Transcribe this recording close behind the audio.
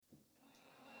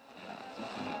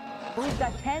We've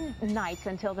got 10 nights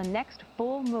until the next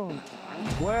full moon.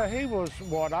 Well, he was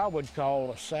what I would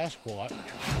call a Sasquatch.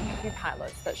 Two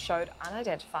pilots that showed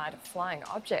unidentified flying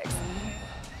objects.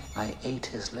 I ate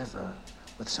his liver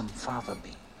with some fava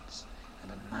beans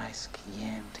and a nice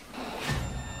Chianti.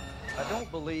 I don't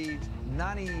believe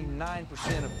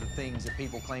 99% of the things that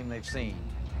people claim they've seen.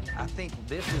 I think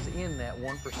this is in that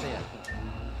 1%.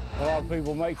 A lot of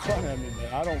people make fun of me,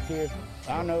 but I don't care.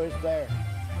 I know it's there.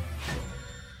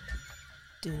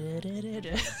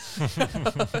 G'day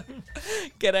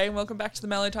and welcome back to the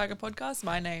Mellow Tiger podcast.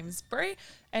 My name's Bree,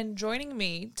 and joining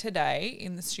me today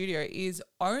in the studio is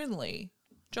only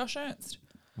Josh Ernst.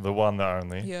 The one, the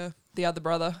only. Yeah, the other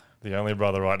brother. The only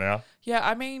brother right now. Yeah,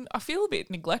 I mean, I feel a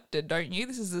bit neglected, don't you?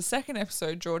 This is the second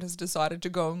episode Jord has decided to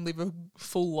go and live a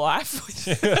full life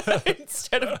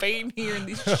instead of being here in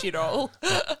this shithole.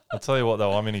 I'll tell you what,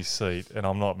 though, I'm in his seat and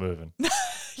I'm not moving.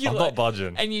 I'm not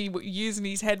budging. And you using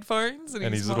his headphones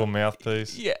and his little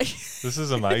mouthpiece. Yeah. This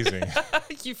is amazing.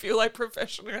 You feel like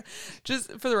professional.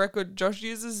 Just for the record, Josh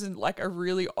uses like a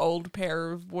really old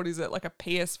pair of, what is it, like a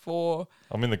PS4.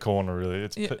 I'm in the corner, really.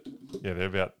 They're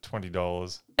about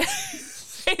 $20.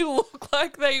 They look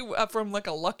like they are from like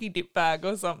a Lucky Dip bag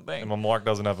or something. And my mic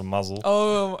doesn't have a muzzle.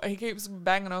 Oh, he keeps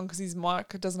banging on because his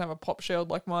mic doesn't have a pop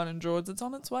shield like mine and George's. It's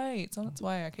on its way. It's on its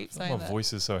way. I keep saying that. My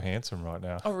voice is so handsome right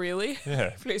now. Oh, really?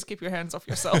 Yeah. Please keep your hands off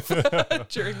yourself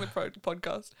during the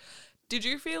podcast. Did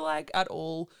you feel like at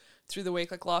all through the week,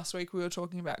 like last week we were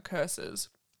talking about curses,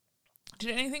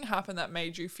 did anything happen that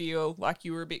made you feel like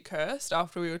you were a bit cursed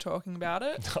after we were talking about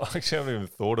it? I actually haven't even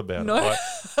thought about No. it.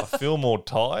 I feel more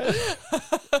tired.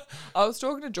 I was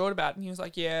talking to Jord about it and he was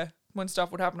like, yeah, when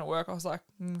stuff would happen at work, I was like,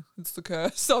 it's the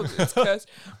curse. It's cursed.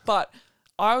 But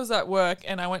I was at work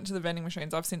and I went to the vending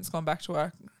machines. I've since gone back to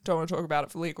work. Don't want to talk about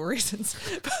it for legal reasons.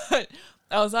 But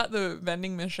I was at the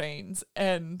vending machines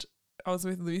and I was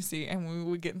with Lucy and we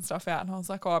were getting stuff out and I was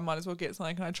like, oh, I might as well get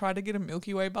something. And I tried to get a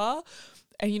Milky Way bar.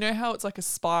 And you know how it's like a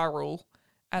spiral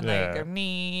and they go,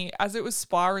 nee. As it was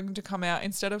spiraling to come out,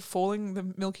 instead of falling,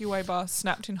 the Milky Way bar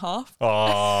snapped in half.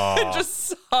 Oh. And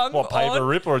just hung What, paper on.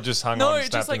 rip or just hung on? No,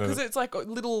 just like, because it's like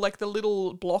the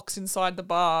little blocks inside the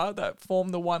bar that form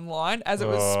the one line. As it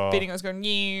was spinning, I was going,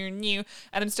 new.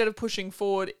 And instead of pushing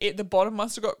forward, the bottom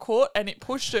must have got caught and it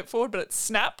pushed it forward, but it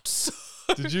snapped.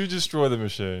 Did you destroy the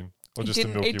machine? Or just the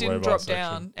Milky Way It didn't bar drop section?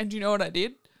 down. And do you know what I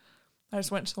did? I just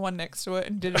went to the one next to it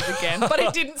and did it again. But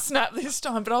it didn't snap this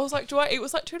time. But I was like, it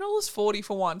was like $2.40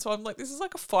 for one. So I'm like, this is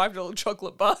like a $5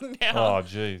 chocolate bar now. Oh,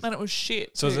 jeez. And it was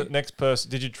shit. So is the next person,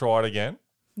 did you try it again?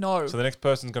 No. So the next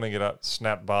person's going to get a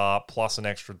snap bar plus an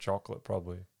extra chocolate,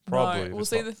 probably. Probably. No. Well,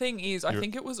 see, the thing is, I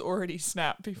think it was already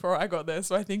snapped before I got there.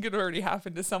 So I think it already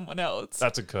happened to someone else.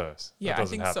 That's a curse. Yeah, that I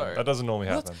doesn't think happen. so. That doesn't normally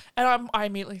happen. And I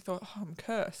immediately thought, oh, I'm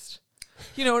cursed.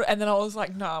 You know, and then I was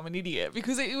like, nah, I'm an idiot.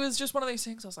 Because it was just one of these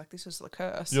things. I was like, this is the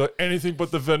curse. You're like, anything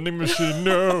but the vending machine,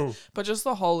 no. But just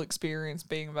the whole experience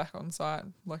being back on site,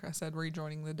 like I said,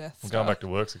 rejoining the Death Star. Going back to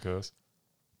work's a curse.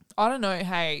 I don't know.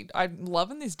 Hey, I'm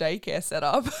loving this daycare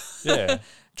setup. Yeah.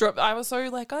 I was so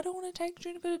like, I don't want to take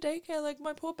Juniper to daycare. Like,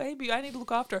 my poor baby, I need to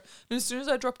look after her. And as soon as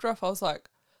I dropped her off, I was like,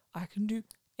 I can do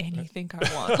anything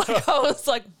I want. Like, I was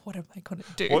like, what am I going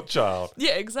to do? What child?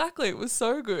 Yeah, exactly. It was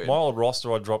so good. My old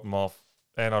roster, I'd drop them off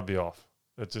and I'd be off.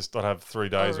 It's just, I'd have 3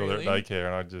 days where they're at daycare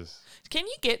and I'd just... Can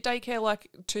you get daycare like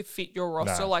to fit your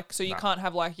roster? You can't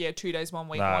have like, 2 days one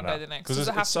week, one day the next? Because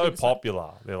it's so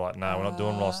popular. They're like, no, we're not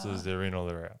doing rosters. They're in or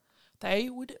they're out. They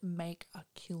would make a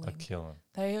killing. A killing.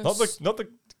 They are not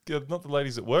the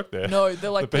ladies that work there. No, they're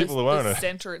like the people who own the it.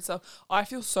 centre itself. I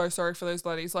feel so sorry for those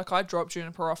ladies. Like, I dropped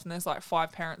Juniper off and there's like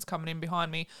 5 parents coming in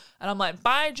behind me and I'm like,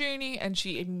 bye, Junie. And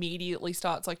she immediately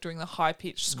starts like doing the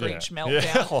high-pitched screech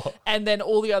meltdown. Yeah. And then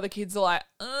all the other kids are like,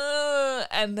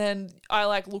 and then I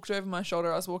like looked over my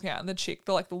shoulder. I was walking out and the chick,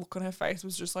 the look on her face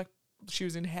was just like, she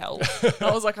was in hell. And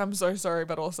I was like, I'm so sorry,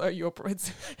 but also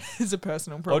it's a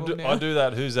personal problem now. I do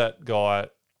that. Who's that guy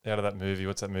out of that movie?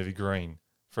 What's that movie? Green.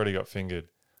 Freddie Got Fingered.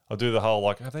 I'll do the whole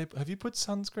like, have you put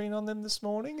sunscreen on them this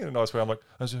morning? In a nice way. I'm like,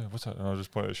 what's that? And I'll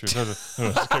just point at the shoes.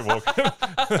 Just keep walking.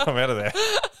 I'm out of there.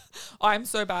 I'm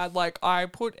so bad. Like,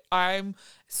 I'm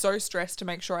so stressed to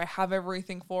make sure I have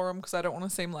everything for him because I don't want to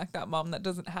seem like that mum that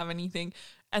doesn't have anything.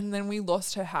 And then we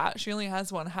lost her hat. She only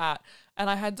has one hat. And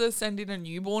I had to send in a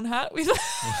newborn hat with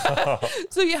her.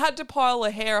 So you had to pile her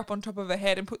hair up on top of her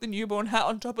head and put the newborn hat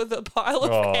on top of the pile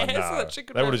of hair no. so that she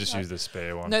could They would wear have just the hat. used the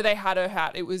spare one. No, they had her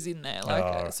hat. It was in there.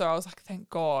 So I was like, thank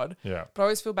God. Yeah. But I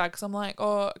always feel bad because I'm like,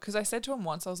 because I said to him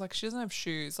once, I was like, she doesn't have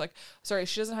shoes. Like, sorry,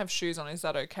 she doesn't have shoes on. Is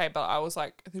that okay? But I was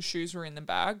like, the shoes shoes were in the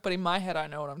bag. But in my head, I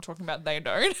know what I'm talking about. They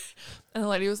don't. And the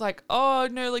lady was like, oh,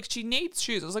 no, like she needs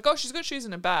shoes. I was like, oh, she's got shoes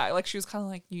in a bag. Like she was kind of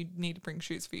like, you need to bring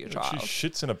shoes for your child. She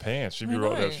shits in her pants. She'd be I right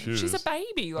know. without shoes. She's a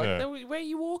baby. Like, Yeah. where are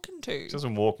you walking to? She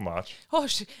doesn't walk much. Oh,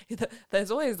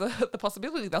 there's always the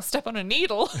possibility they'll step on a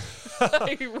needle. What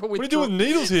are you doing with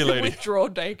needles here, lady? Withdraw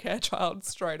daycare child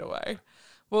straight away.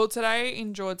 Well, today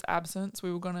in Jord's absence,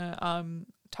 we were going to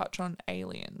touch on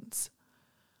aliens.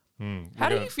 How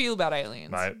do you feel about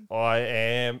aliens? Mate,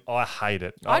 I hate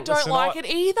it. I don't like it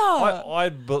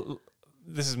either.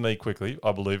 This is me quickly.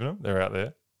 I believe in them. They're out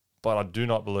there. But I do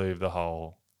not believe the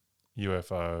whole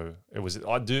UFO.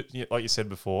 Like you said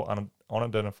before,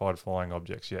 unidentified flying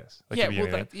objects, yes. They could be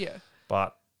anything.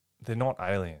 But they're not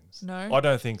aliens. No. I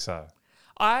don't think so.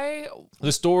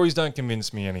 The stories don't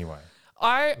convince me anyway.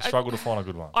 I struggle to find a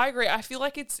good one. I agree. I feel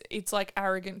like it's like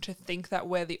arrogant to think that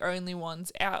we're the only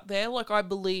ones out there. Like I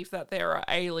believe that there are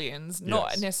aliens,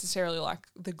 not necessarily like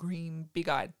the green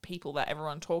big-eyed people that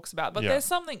everyone talks about, but there's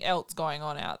something else going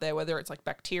on out there, whether it's like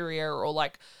bacteria or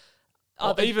like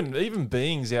even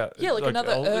beings out. Yeah, like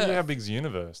another Earth. How big's the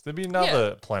universe? There'd be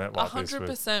another planet like 100%.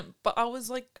 this. 100%. But I was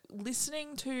like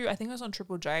listening to, I think it was on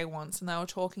Triple J once, and they were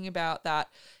talking about that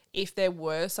if there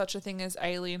were such a thing as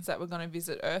aliens that were going to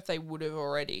visit Earth, they would have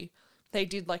already. They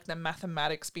did like the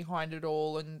mathematics behind it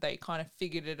all, and they kind of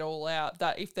figured it all out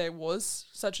that if there was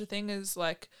such a thing as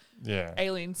like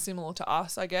aliens similar to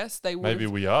us, I guess they would. Maybe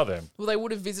we are them. Well, they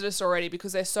would have visited us already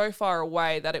because they're so far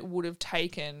away that it would have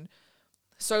taken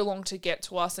so long to get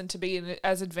to us and to be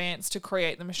as advanced to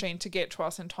create the machine to get to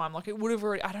us in time. Like it would have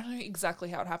already, I don't know exactly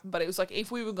how it happened, but it was like if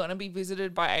we were going to be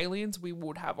visited by aliens, we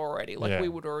would have already. Like we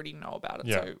would already know about it.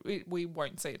 Yeah. So we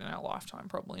won't see it in our lifetime,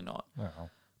 probably not. No.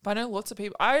 But I know lots of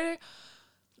people.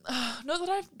 Not that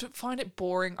I find it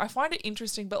boring. I find it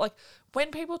interesting, but like when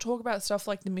people talk about stuff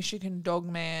like the Michigan Dog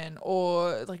Man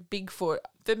or like Bigfoot,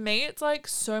 for me it's like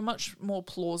so much more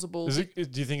plausible. Do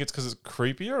you think it's because it's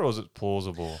creepier or is it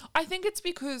plausible? I think it's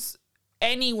because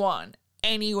anyone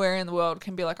anywhere in the world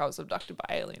can be like, I was abducted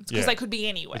by aliens, because they could be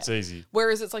anywhere. It's easy.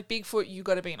 Whereas it's like Bigfoot, you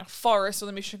got to be in a forest, or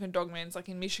the Michigan Dogman's like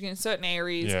in Michigan, certain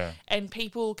areas, and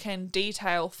people can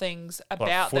detail things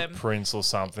about like them. Footprints or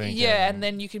something. Yeah, and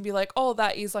then you can be like, oh,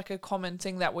 that is like a common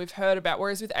thing that we've heard about.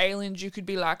 Whereas with aliens, you could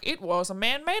be like, it was a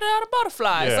man made out of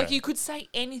butterflies. Yeah. Like you could say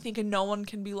anything and no one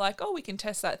can be like, oh, we can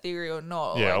test that theory or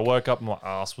not. Yeah, like, I woke up and my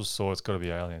ass was sore. It's got to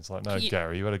be aliens. Like, no,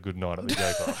 Gary, you had a good night at the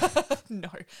gay club. No.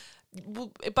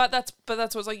 Well, but that's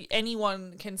what's like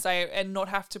anyone can say and not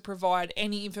have to provide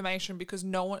any information because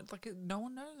no one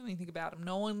knows anything about them.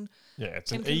 No one. Yeah,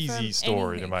 it's can an easy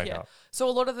story to make up. So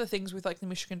a lot of the things with like the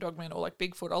Michigan Dogman or like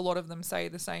Bigfoot, a lot of them say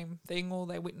the same thing or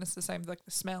they witness the same, like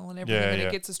the smell and everything. And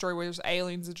it gets a story where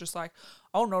aliens are just like,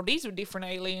 oh no, these were different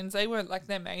aliens. They weren't like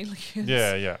them aliens.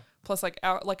 Yeah, yeah. Plus, like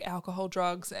alcohol,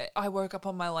 drugs. I woke up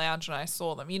on my lounge and I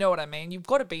saw them. You know what I mean? You've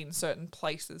got to be in certain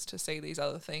places to see these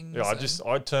other things. Yeah,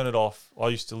 I'd turn it off. I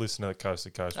used to listen to the Coast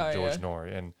to Coast with George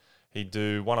Norrie, and he'd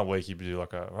do one a week. He'd do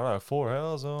like 4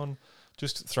 hours on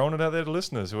just throwing it out there to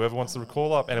listeners, whoever wants to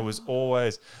call up. And it was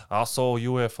always, I saw a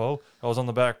UFO. I was on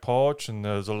the back porch and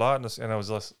there was a light, and I was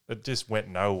just, it just went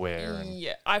nowhere.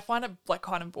 Yeah, I find it like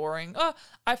kind of boring.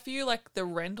 I feel like the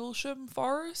Rendlesham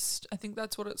Forest, I think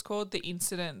that's what it's called, the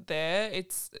incident there,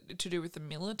 it's to do with the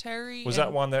military. Was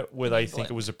that one where they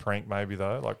think it was a prank maybe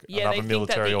though? Like another they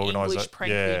military think that the organisation. English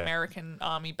pranked the American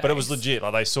army base. But it was legit.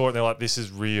 Like they saw it and they're like, this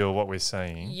is real what we're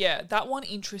seeing. Yeah, that one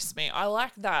interests me. I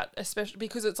like that, especially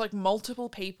because it's like multiple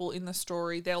people in the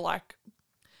story. They're like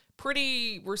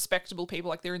pretty respectable people,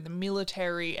 like they're in the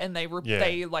military and they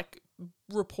like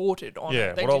reported on it.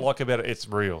 Yeah, what I like about it, it's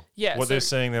real. Yeah, what they're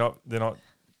seeing, they're not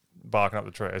barking up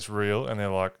the tree. It's real, and they're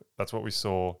like, that's what we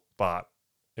saw, but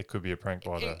it could be a prank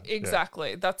by the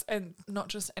exactly. That's, and not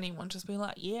just anyone just being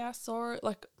like, yeah, I saw it.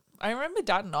 Like I remember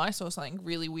Dad and I saw something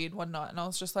really weird one night, and I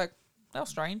was just like, that was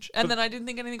strange. And then I didn't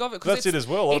think anything of it. That's it as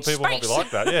well. A lot of people might be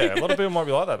like that. Yeah, a lot of people might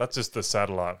be like that. That's just the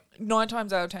satellite. 9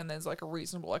 times out of 10, there's like a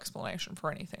reasonable explanation for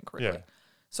anything, really. Yeah.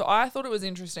 So I thought it was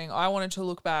interesting. I wanted to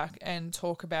look back and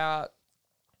talk about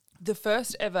the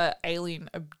first ever alien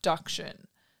abduction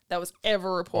that was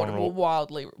ever reported, or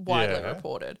widely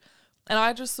reported. And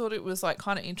I just thought it was like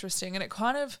kind of interesting, and it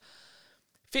kind of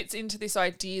fits into this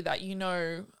idea that, you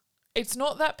know, it's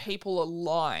not that people are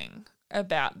lying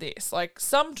about this. Like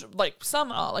some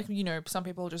are, like, you know, some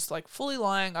people are just like fully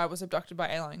lying, I was abducted by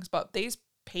aliens, but these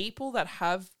people that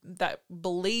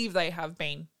believe they have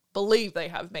been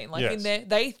like in there,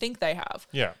 they think they have.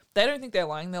 Yeah. They don't think they're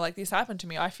lying. They're like, this happened to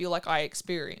me. I feel like I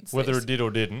experienced whether this. it did or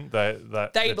didn't,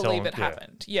 they believe it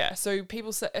happened. Yeah. So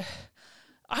people say,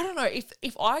 I don't know.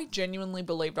 If I genuinely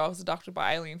believed I was abducted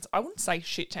by aliens, I wouldn't say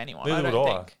shit to anyone. Neither I don't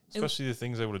would think. Especially the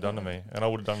things they would have done to me, and I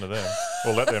would have done to them,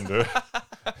 or let them do.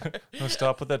 No,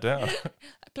 stop, put that down.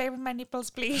 Play with my nipples,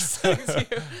 please.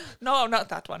 No, not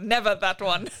that one. Never that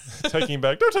one. Taking him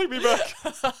back. Don't take me back.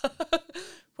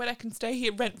 When I can stay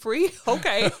here rent free.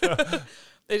 Okay.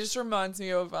 It just reminds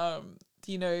me of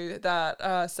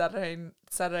that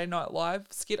Saturday Night Live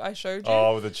skit I showed you.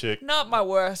 Oh, with the chick. Not my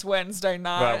worst Wednesday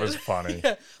night. That was funny.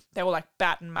 Yeah. They were like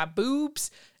batting my boobs,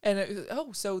 and it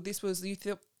was, so this was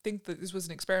think that this was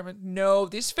an experiment? No,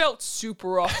 this felt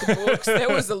super off the books. There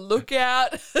was a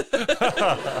lookout.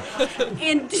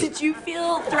 And did you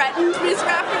feel threatened, Miss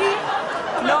Rafferty?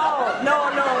 No.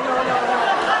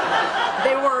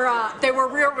 They were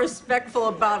real respectful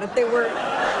about it. They were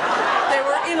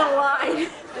in a line,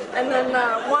 and then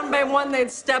one by one they'd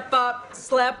step up,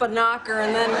 slap a knocker,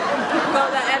 and then go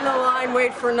to the end of the line,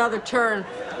 wait for another turn.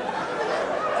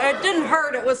 It didn't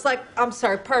hurt. It was like, I'm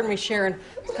sorry, pardon me, Sharon.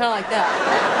 It's kind of like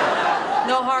that.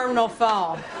 No harm, no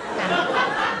foul.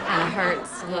 Kind of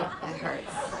hurts. Yeah, it hurts.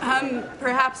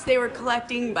 Perhaps they were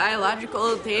collecting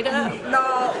biological data?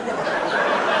 No,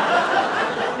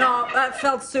 that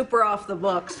felt super off the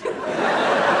books.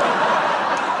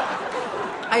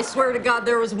 I swear to God,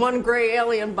 there was one gray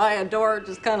alien by a door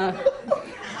just kind of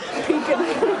peeking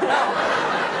out.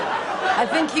 I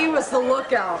think he was the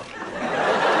lookout.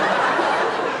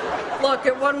 Look,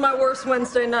 it wasn't my worst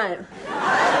Wednesday night.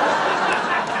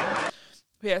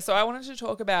 Yeah, so I wanted to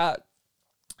talk about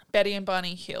Betty and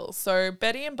Barney Hill. So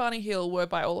Betty and Barney Hill were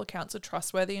by all accounts a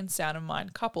trustworthy and sound of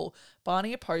mind couple.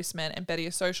 Barney, a postman, and Betty,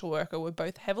 a social worker, were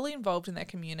both heavily involved in their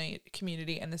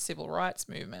community and the civil rights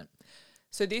movement.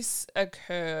 So this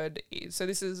occurred,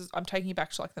 I'm taking you back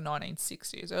to like the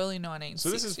 1960s, early 1960s. So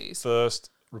this is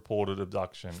first reported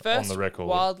abduction on the record.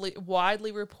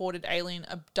 Widely reported alien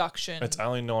abduction. It's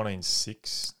only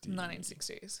 1960s.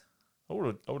 1960s. I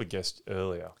would have guessed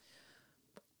earlier.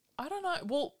 I don't know.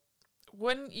 Well,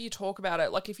 when you talk about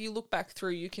it, like if you look back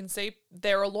through, you can see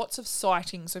there are lots of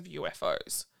sightings of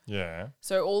UFOs. Yeah.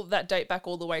 So all that date back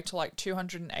all the way to like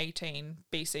 218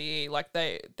 BCE. Like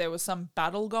there was some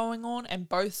battle going on, and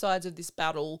both sides of this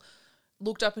battle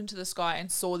looked up into the sky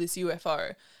and saw this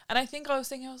UFO. And I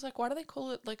was like, why do they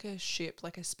call it like a ship,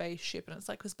 like a spaceship? And it's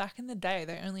like, because back in the day,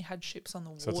 they only had ships on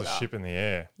the water. So it's a ship in the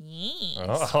air.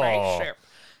 Yeah, spaceship.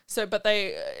 So, but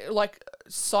they, like,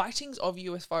 sightings of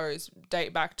UFOs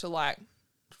date back to, like,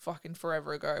 fucking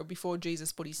forever ago, before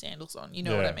Jesus put his sandals on. You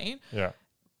know what I mean? Yeah.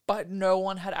 But no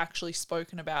one had actually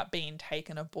spoken about being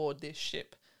taken aboard this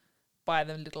ship by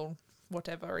the little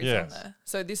whatever is on there.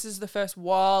 So this is the first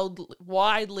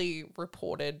widely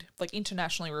reported, like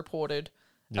internationally reported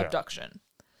abduction.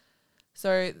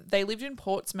 So they lived in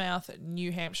Portsmouth,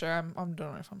 New Hampshire. I don't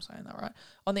know if I'm saying that right.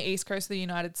 On the east coast of the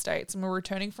United States, and were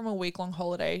returning from a week-long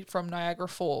holiday from Niagara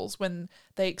Falls when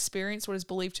they experienced what is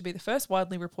believed to be the first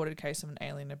widely reported case of an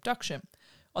alien abduction.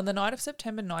 On the night of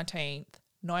September 19th,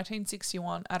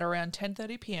 1961, at around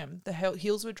 10:30 p.m., the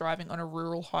Hills were driving on a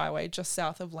rural highway just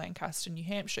south of Lancaster, New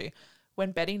Hampshire,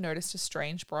 when Betty noticed a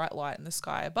strange bright light in the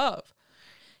sky above.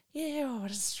 Yeah, what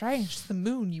is strange? It's the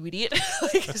moon, you idiot.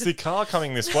 It's the car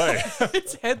coming this way.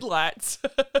 It's headlights.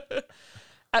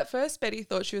 At first, Betty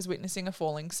thought she was witnessing a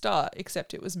falling star,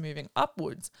 except it was moving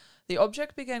upwards. The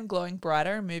object began glowing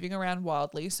brighter and moving around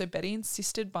wildly, so Betty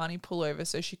insisted Barney pull over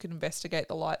so she could investigate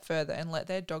the light further and let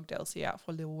their dog Delcy out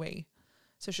for a little wee.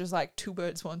 So she was like, 2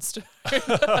 birds, 1 stone.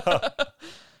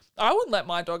 I wouldn't let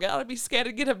my dog out. I'd be scared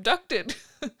to get abducted.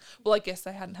 Well, I guess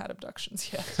they hadn't had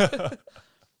abductions yet.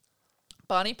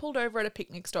 Barney pulled over at a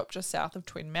picnic stop just south of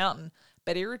Twin Mountain.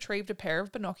 Betty retrieved a pair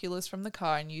of binoculars from the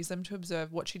car and used them to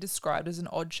observe what she described as an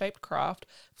odd-shaped craft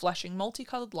flashing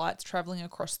multicoloured lights travelling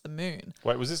across the moon.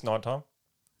 Wait, was this nighttime?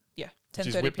 Yeah, 10:30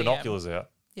 She's whipped PM. binoculars out.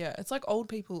 Yeah, it's like old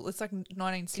people. It's like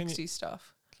 1960s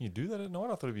stuff. Can you do that at night? I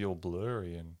thought it'd be all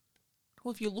blurry and...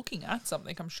 Well, if you're looking at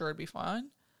something, I'm sure it'd be fine.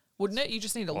 Wouldn't it? You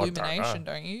just need I illumination,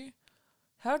 don't you?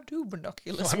 How do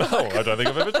binoculars I know. work? I don't think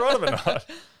I've ever tried them at night.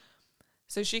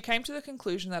 So she came to the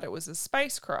conclusion that it was a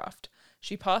spacecraft.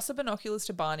 She passed the binoculars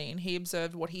to Barney and he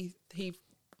observed what he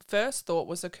first thought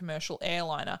was a commercial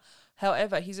airliner.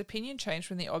 However, his opinion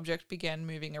changed when the object began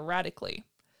moving erratically.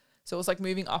 So it was like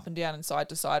moving up and down and side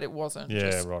to side. It wasn't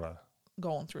just righto.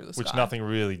 going through the sky. Which nothing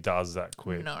really does that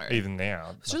quick. No. Even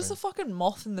now. It's just a fucking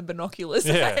moth in the binoculars.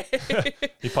 Yeah.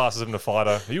 He passes them to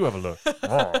Fido. You have a look.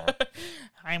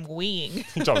 I'm weeing.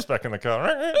 He jumps back in the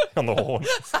car on the horn.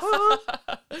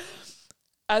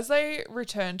 As they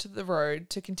returned to the road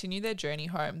to continue their journey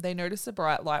home, they noticed a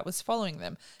bright light was following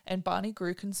them, and Barney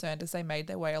grew concerned as they made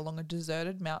their way along a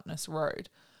deserted mountainous road.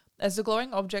 As the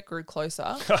glowing object grew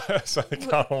closer, So they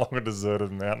come along a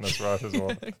deserted mountainous road as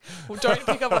well. well, don't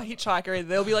pick up a hitchhiker either.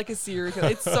 There'll be like a serial killer.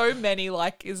 It's so many,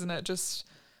 like, isn't it? Just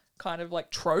kind of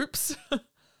like tropes.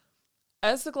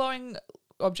 As the glowing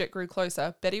object grew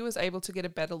closer, Betty was able to get a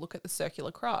better look at the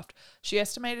circular craft. She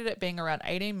estimated it being around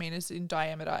 18 metres in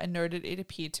diameter and noted it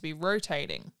appeared to be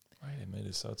rotating. 18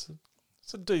 metres, so it's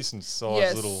a decent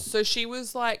size little... So she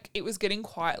was like, it was getting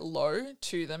quite low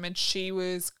to them, and she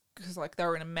was, because like they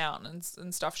were in a mountain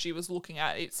and stuff, she was looking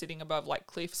at it sitting above like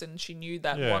cliffs, and she knew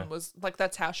that one was, like,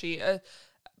 that's how she...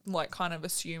 like kind of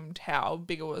assumed how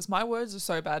big it was. My words are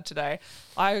so bad today.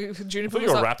 Juniper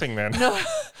was You're rapping then. No,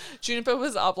 Juniper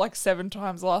was up like 7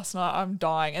 times last night. I'm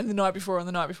dying. And the night before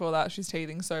that, she's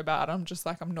teething so bad. I'm just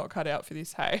like, I'm not cut out for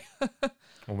this, hey.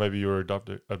 Or maybe you were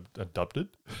adopted? Adopted?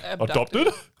 Adopted?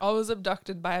 I was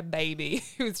abducted by a baby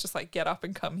who was just like, get up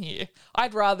and come here.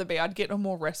 I'd rather be. I'd get a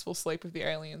more restful sleep if the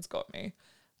aliens got me.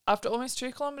 After almost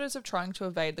 2 kilometres of trying to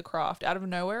evade the craft, out of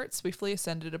nowhere, it swiftly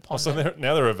ascended upon So them.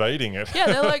 now they're evading it. Yeah,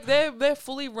 they're like, they're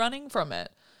fully running from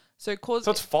it. So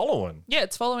it's following. Yeah,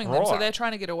 it's following them. So Right. they're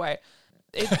trying to get away.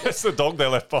 It's the dog they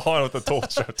left behind with the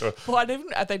torch. Well,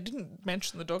 they didn't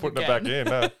mention the dog Putting again. it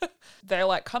back in, no. They're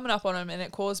like coming up on him, and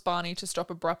it caused Barney to stop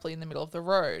abruptly in the middle of the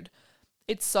road.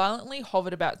 It silently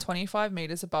hovered about 25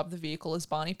 metres above the vehicle as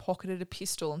Barney pocketed a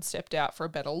pistol and stepped out for a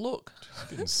better look.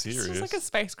 Getting serious. It's like a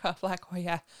spacecraft, like, oh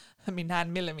yeah, I mean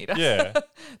 9mm. Yeah.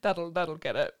 that'll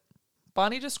get it.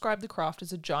 Barney described the craft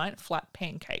as a giant flat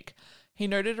pancake. He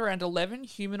noted around 11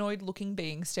 humanoid-looking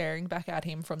beings staring back at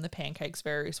him from the pancake's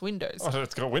various windows. Oh, so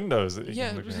it's got windows that you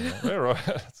can look in. Yeah,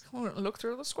 right. Look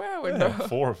through the square window. Yeah,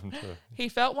 4 of them too. He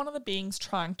felt one of the beings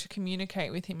trying to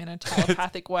communicate with him in a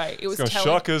telepathic way. It was It's gonna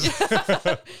shock us.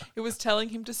 It was telling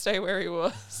him to stay where he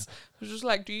was. It was just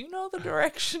like, do you know the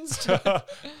directions to...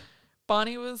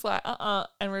 Barney was like,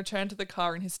 and returned to the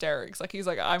car in hysterics. Like, he's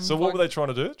like, So what were they trying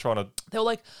to do? They were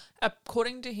like,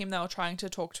 according to him, they were trying to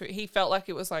talk to... He felt like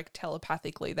it was like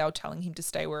telepathically. They were telling him to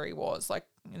stay where he was, like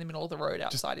in the middle of the road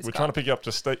outside his car. We're trying to pick you up,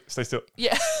 just stay still.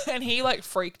 Yeah, and he like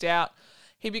freaked out.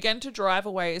 He began to drive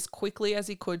away as quickly as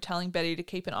he could, telling Betty to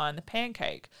keep an eye on the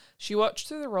pancake. She watched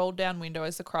through the rolled down window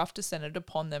as the craft descended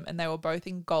upon them, and they were both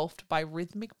engulfed by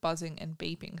rhythmic buzzing and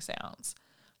beeping sounds.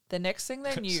 The next thing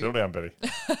they knew... Settle down, Betty.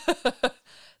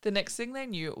 The next thing they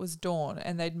knew, it was dawn,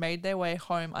 and they'd made their way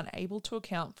home unable to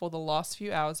account for the last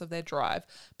few hours of their drive,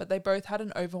 but they both had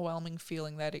an overwhelming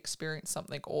feeling they'd experienced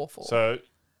something awful. So,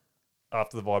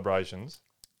 after the vibrations...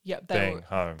 Yep,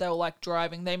 home. They were like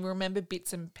driving. They remember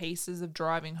bits and pieces of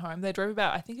driving home. They drove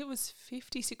about, I think it was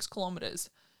 56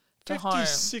 kilometres to home.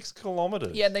 56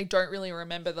 kilometres? Yeah, and they don't really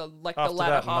remember the After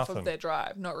latter that, half nothing. of their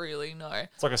drive. Not really, no.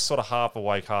 It's like a sort of half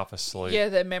awake, half asleep. Yeah,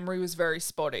 their memory was very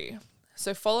spotty.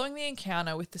 So following the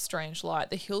encounter with the strange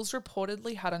light, the hills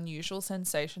reportedly had unusual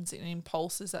sensations and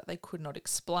impulses that they could not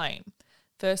explain.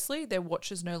 Firstly, their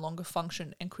watches no longer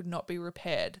functioned and could not be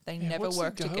repaired. They never what's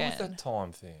worked the go again. with that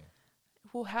time thing?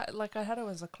 Well, I had it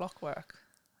as a clockwork.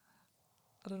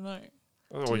 I don't know.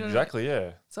 Oh, exactly,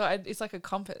 yeah. So it's like a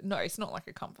compass. No, it's not like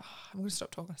a compass. I'm going to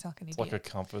stop talking. I sound like an It's idiot. like a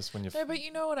compass when you... No, but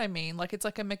you know what I mean. Like, it's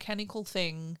like a mechanical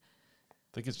thing. I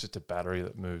think it's just a battery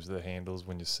that moves the handles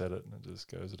when you set it, and it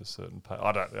just goes at a certain pace.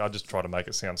 I just try to make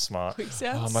it sound smart. It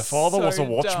sounds My father was a so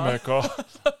watchmaker.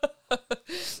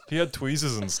 He had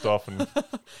tweezers and stuff, and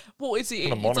well, it's like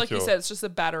you molecule. said, it's just a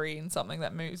battery and something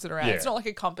that moves it around. Yeah. It's not like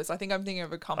a compass. I think I'm thinking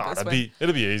of a compass.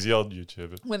 it'll be easy. I'll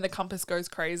YouTube it. When the compass goes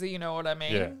crazy, you know what I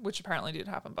mean? Yeah. Which apparently did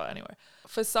happen, but anyway.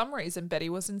 For some reason, Betty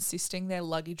was insisting their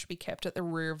luggage be kept at the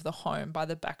rear of the home by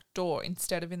the back door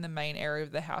instead of in the main area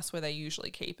of the house where they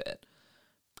usually keep it.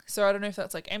 So I don't know if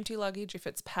that's like empty luggage, if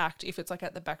it's packed, if it's like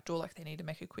at the back door, like they need to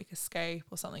make a quick escape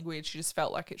or something weird. She just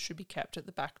felt like it should be kept at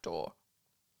the back door.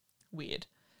 Weird.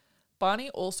 Barney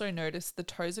also noticed the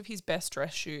toes of his best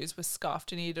dress shoes were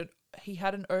scuffed and he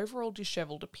had an overall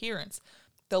dishevelled appearance.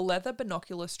 The leather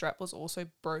binocular strap was also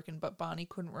broken, but Barney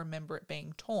couldn't remember it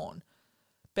being torn.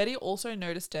 Betty also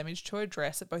noticed damage to her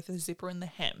dress at both the zipper and the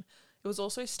hem. It was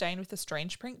also stained with a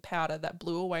strange pink powder that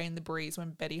blew away in the breeze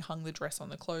when Betty hung the dress on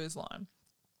the clothesline.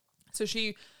 So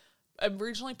she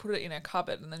originally put it in her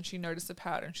cupboard and then she noticed the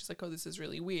powder and she's like, oh, this is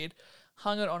really weird.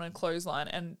 Hung it on a clothesline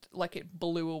and like it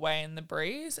blew away in the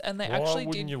breeze. And they actually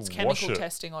did chemical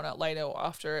testing on it later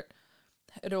after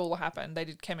it all happened. They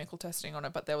did chemical testing on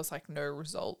it, but there was like no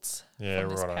results from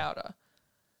this powder.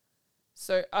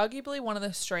 So arguably one of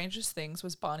the strangest things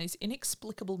was Barney's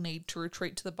inexplicable need to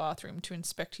retreat to the bathroom to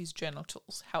inspect his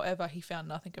genitals. However, he found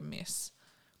nothing amiss.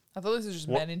 I thought this was just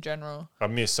men in general.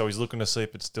 Amiss, so he's looking to see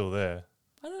if it's still there.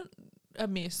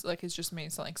 Amiss, like it just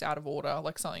means something's out of order,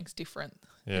 like something's different.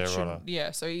 Yeah, right.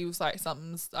 Yeah, so he was like,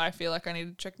 I feel like I need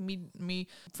to check me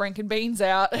Frank and Beans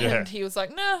out. Yeah. And he was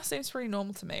like, nah, seems pretty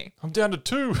normal to me. I'm down to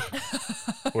 2.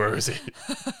 Where is he?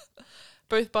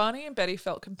 Both Barney and Betty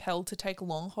felt compelled to take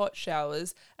long, hot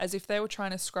showers as if they were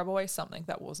trying to scrub away something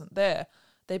that wasn't there.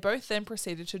 They both then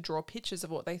proceeded to draw pictures of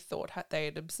what they thought they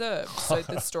had observed. So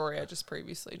the story I just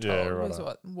previously told was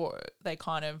what they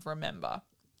kind of remember.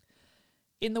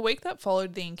 In the week that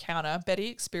followed the encounter, Betty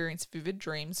experienced vivid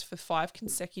dreams for 5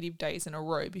 consecutive days in a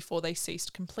row before they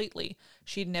ceased completely.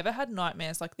 She'd never had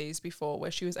nightmares like these before, where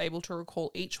she was able to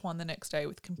recall each one the next day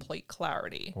with complete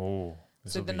clarity. Oh,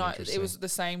 so the night it was the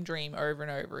same dream over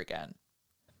and over again.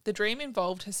 The dream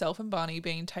involved herself and Barney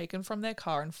being taken from their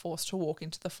car and forced to walk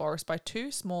into the forest by 2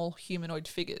 small humanoid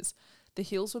figures. The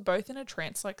Hills were both in a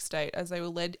trance-like state as they were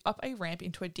led up a ramp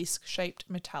into a disc-shaped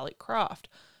metallic craft.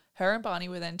 Her and Barney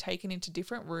were then taken into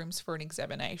different rooms for an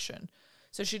examination.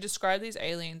 So she described these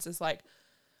aliens as like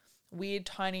weird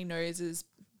tiny noses,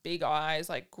 big eyes,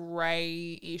 like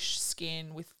greyish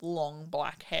skin with long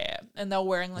black hair. And they were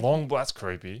wearing like... That's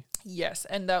creepy. Yes,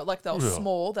 and they were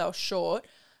small, they were short,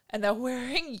 and they were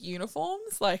wearing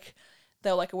uniforms. Like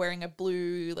they were like wearing a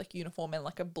blue like uniform and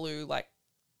like a blue like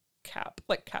cap,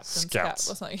 like captain's cap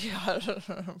or something. Yeah, I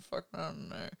don't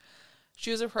know.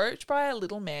 She was approached by a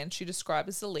little man she described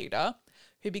as the leader,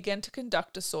 who began to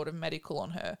conduct a sort of medical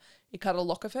on her. He cut a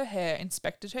lock of her hair,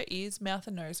 inspected her ears, mouth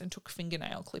and nose, and took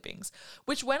fingernail clippings.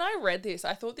 Which, when I read this,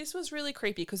 I thought this was really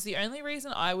creepy, because the only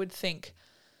reason I would think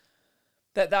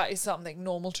that is something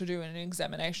normal to do in an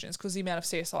examination is because the amount of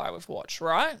CSI we've watched,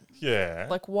 right? Yeah.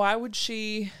 Like, why would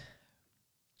she,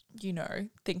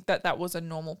 think that was a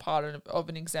normal part of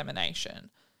an examination?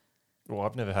 Well,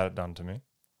 I've never had it done to me.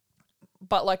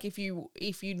 But like if you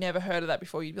never heard of that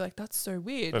before, you'd be like, that's so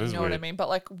weird. That is what I mean? But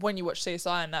like when you watch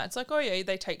CSI and that, it's like, oh yeah,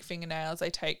 they take fingernails,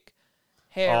 they take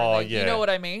hair. You know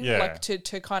what I mean? Yeah. Like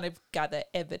to kind of gather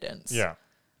evidence. Yeah.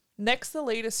 Next, the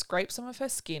leader scraped some of her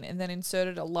skin and then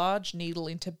inserted a large needle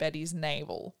into Betty's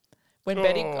navel. When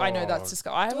Betty, I know that's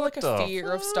disgusting. I have like a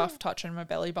fear of stuff touching my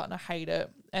belly button. I hate it.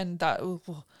 And that...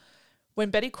 When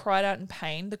Betty cried out in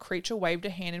pain, the creature waved a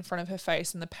hand in front of her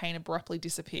face and the pain abruptly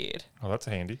disappeared. Oh, that's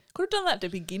handy. Could have done that to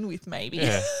begin with, maybe.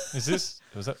 Yeah. Was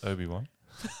that Obi-Wan?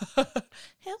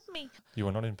 Help me. You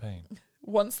are not in pain.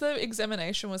 Once the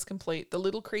examination was complete, the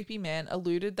little creepy man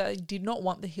alluded that he did not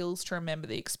want the Hills to remember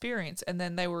the experience, and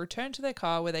then they were returned to their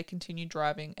car where they continued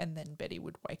driving, and then Betty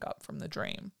would wake up from the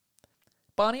dream.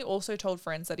 Barney also told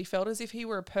friends that he felt as if he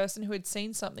were a person who had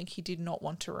seen something he did not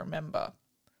want to remember.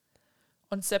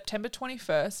 On September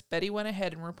 21st, Betty went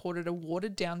ahead and reported a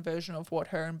watered-down version of what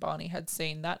her and Barney had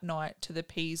seen that night to the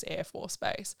Pease Air Force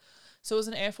Base. So it was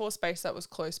an Air Force base that was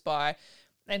close by,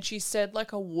 and she said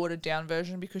like a watered-down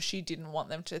version because she didn't want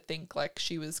them to think like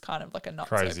she was kind of like a nutso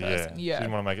Crazy, person. yeah. She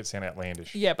didn't want to make it sound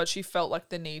outlandish. Yeah, but she felt like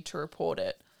the need to report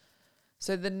it.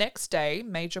 So the next day,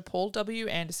 Major Paul W.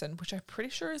 Anderson, which I'm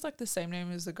pretty sure is like the same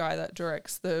name as the guy that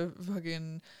directs the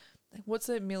fucking... What's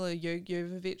the Mila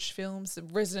Jovovich films?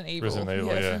 Resident Evil.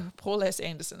 Yeah. Paul S.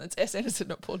 Anderson. It's S. Anderson,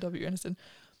 not Paul W. Anderson.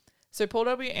 So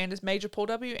Major Paul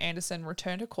W. Anderson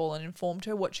returned her call and informed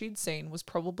her what she'd seen was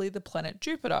probably the planet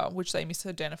Jupiter, which they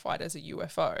misidentified as a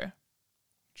UFO.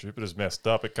 Jupiter's messed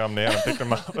up. It come down and pick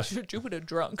them up. Jupiter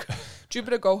drunk.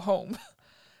 Jupiter go home.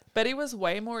 Betty was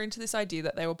way more into this idea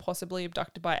that they were possibly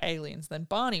abducted by aliens than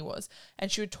Barney was, and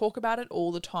she would talk about it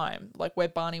all the time, like where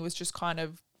Barney was just kind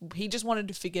of... He just wanted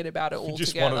to forget about it altogether. He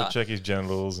just wanted to check his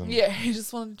genitals. Yeah, he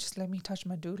just wanted to just let me touch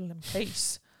my doodle in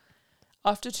peace.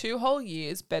 After 2 whole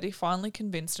years, Betty finally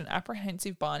convinced an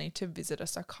apprehensive Barney to visit a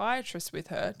psychiatrist with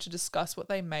her to discuss what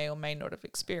they may or may not have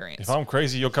experienced. If I'm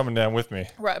crazy, you're coming down with me.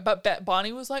 Right, but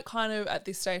Barney was like kind of, at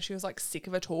this stage, she was like sick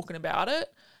of her talking about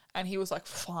it. And he was like,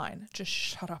 fine, just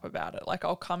shut up about it. Like,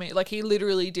 I'll come in. Like, he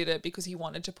literally did it because he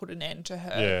wanted to put an end to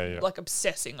her, like,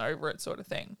 obsessing over it sort of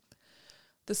thing.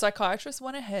 The psychiatrist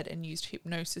went ahead and used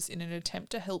hypnosis in an attempt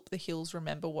to help the Hills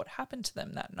remember what happened to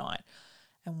them that night.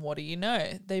 And what do you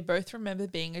know? They both remember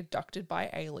being abducted by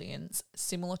aliens,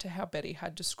 similar to how Betty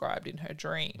had described in her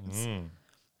dreams.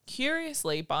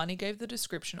 Curiously, Barney gave the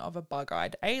description of a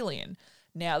bug-eyed alien,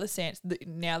 now the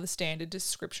standard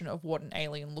description of what an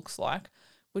alien looks like,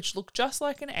 which looked just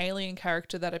like an alien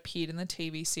character that appeared in the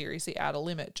TV series The Outer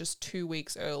Limit just 2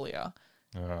 weeks earlier.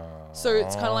 So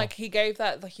it's kind of like he gave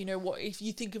that, like, you know what, if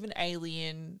you think of an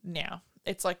alien now,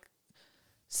 it's like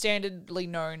standardly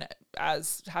known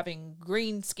as having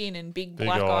green skin and big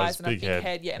black eyes and a big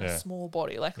head, and a small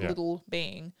body, like a little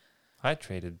being. I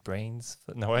traded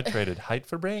height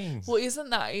for brains. Well, isn't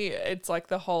that, it's like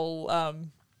the whole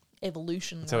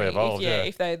evolutionary. That's how they evolved, yeah.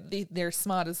 If they're as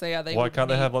smart as they are, Why can't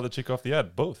they have like the chick off the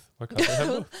ad? Both. Why can't they have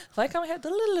both? Why can't we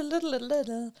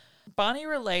have Barney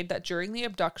relayed that during the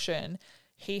abduction,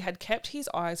 he had kept his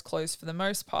eyes closed for the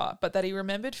most part, but that he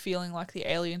remembered feeling like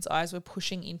the aliens' eyes were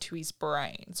pushing into his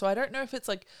brain. So I don't know if it's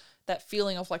like that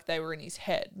feeling of like they were in his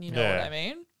head. You know what I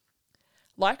mean?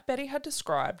 Like Betty had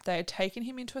described, they had taken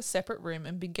him into a separate room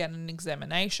and began an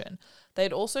examination. They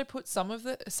had also put some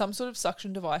sort of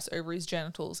suction device over his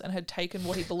genitals and had taken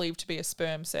what he believed to be a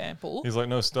sperm sample. He's like,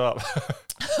 no, stop.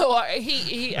 Well,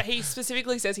 he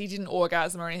specifically says he didn't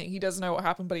orgasm or anything. He doesn't know what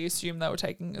happened, but he assumed they were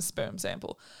taking a sperm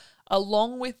sample.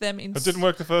 Along with them... It didn't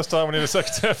work the first time when he was a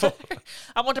sex sample.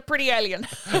 I want a pretty alien.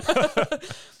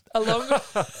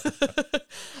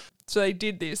 So they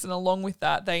did this, and along with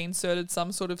that, they inserted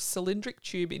some sort of cylindric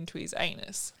tube into his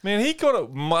anus. Man, he got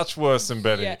it much worse than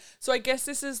Betty. Yeah, so I guess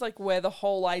this is like where the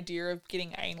whole idea of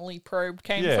getting anally probed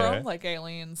came from. Like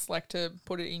aliens like to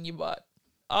put it in your butt.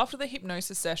 After the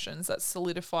hypnosis sessions that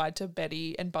solidified to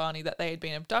Betty and Barney that they had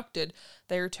been abducted,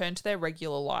 they returned to their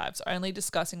regular lives, only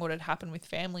discussing what had happened with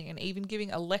family and even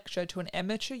giving a lecture to an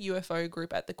amateur UFO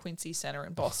group at the Quincy Center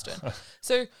in Boston.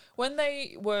 So when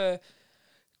they were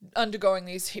undergoing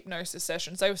these hypnosis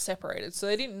sessions, they were separated, so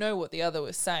they didn't know what the other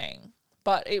was saying.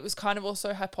 But it was kind of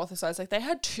also hypothesized, like they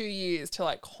had 2 years to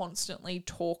like constantly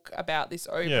talk about this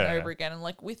over and over again. And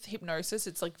like with hypnosis,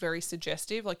 it's like very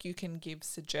suggestive. Like you can give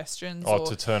suggestions.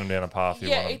 To turn them down a path you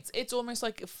want them. It's almost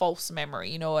like a false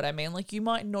memory. You know what I mean? Like you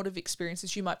might not have experienced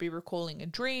this. You might be recalling a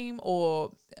dream,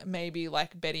 or maybe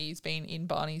like Betty's been in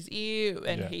Barney's ear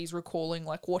and he's recalling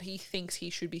like what he thinks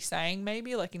he should be saying,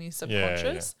 maybe like in his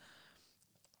subconscious.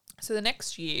 So the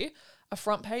next year, a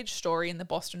front page story in the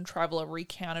Boston Traveler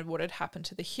recounted what had happened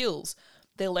to the Hills.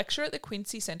 Their lecture at the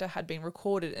Quincy Center had been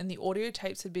recorded and the audio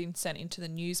tapes had been sent into the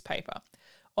newspaper.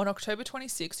 On October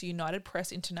 26, United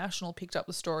Press International picked up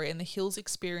the story and the Hills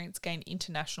experience gained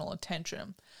international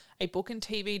attention. A book and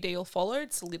TV deal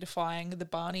followed, solidifying the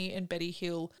Barney and Betty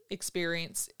Hill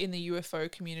experience in the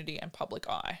UFO community and public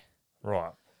eye.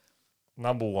 Right.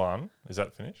 Number one, is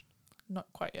that finished? Not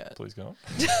quite yet. Please go on.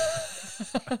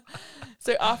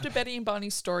 So after Betty and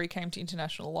Barney's story came to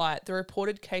international light, the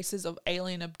reported cases of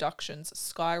alien abductions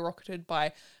skyrocketed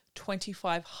by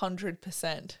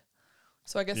 2,500%.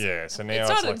 So I guess so now it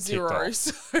started like at zero.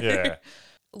 So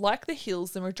like the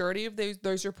Hills, the majority of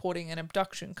those reporting an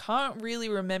abduction can't really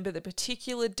remember the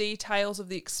particular details of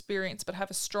the experience, but have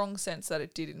a strong sense that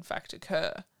it did in fact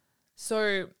occur.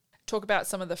 So talk about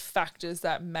some of the factors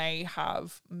that may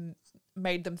have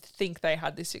made them think they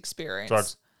had this experience.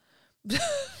 Drugs.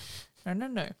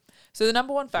 No. So the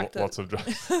number one factor... Lots of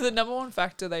drugs. The number one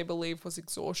factor they believed was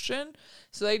exhaustion.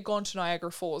 So they'd gone to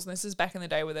Niagara Falls, and this is back in the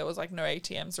day where there was like no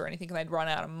ATMs or anything, and they'd run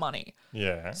out of money.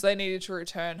 Yeah. So they needed to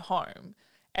return home.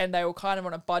 And they were kind of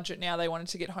on a budget now. They wanted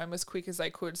to get home as quick as they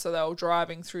could, so they were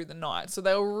driving through the night. So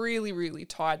they were really, really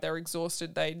tired. They were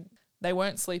exhausted. They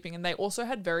weren't sleeping, and they also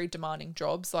had very demanding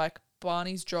jobs. Like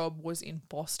Barney's job was in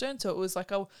Boston, so it was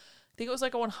like I think it was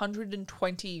like a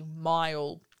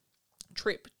 120-mile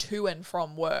trip to and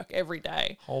from work every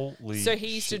day. Holy So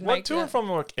he used to shit. make to and from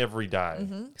work every day?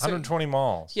 120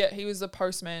 miles. Yeah, he was a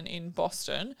postman in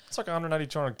Boston. It's like 180,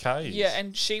 200 Ks. Yeah,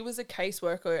 and she was a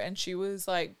caseworker, and she was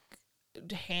like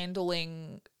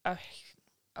handling a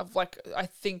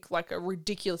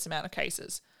ridiculous amount of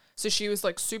cases. So she was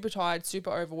like super tired,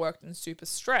 super overworked, and super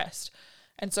stressed.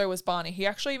 And so was Barney. He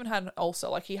actually even had an ulcer.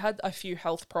 Like he had a few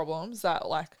health problems that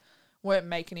like weren't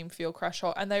making him feel crash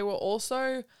hot. And they were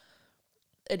also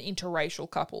an interracial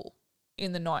couple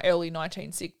in the early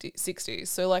 1960s.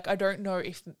 So like I don't know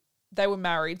if they were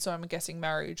married, so I'm guessing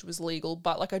marriage was legal,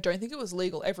 but like I don't think it was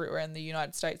legal everywhere in the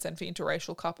United States and for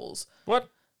interracial couples. What?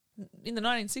 In the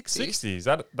 1960s.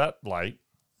 60s? That late?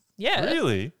 Yeah.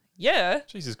 Really? Yeah.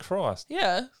 Jesus Christ.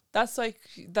 Yeah. That's like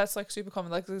super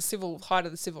common, like the height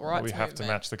of the civil rights We have movement. to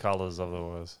match the colours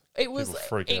otherwise. It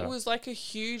was like a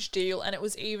huge deal, and it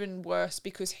was even worse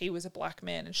because he was a black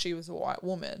man and she was a white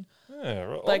woman. Yeah,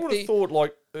 right. Like I would have thought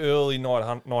like early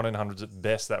 1900s at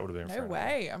best that would have been. No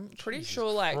way. I'm pretty Jesus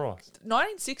sure like Christ.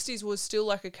 1960s was still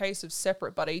like a case of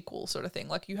separate but equal sort of thing.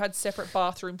 Like you had separate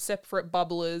bathrooms, separate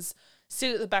bubblers,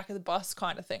 sit at the back of the bus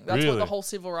kind of thing. That's what the whole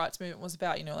civil rights movement was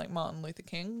about, you know, like Martin Luther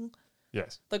King.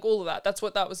 Yes. Like all of that. That's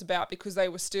what that was about, because they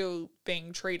were still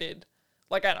being treated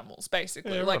like animals,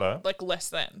 basically. Yeah, like less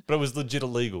than. But it was legit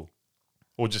illegal.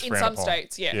 Or just in frowned some upon?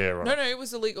 states, yeah. Yeah, right. No, it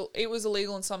was illegal. It was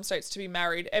illegal in some states to be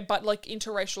married, but like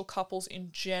interracial couples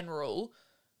in general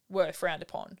were frowned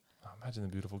upon. Oh, imagine the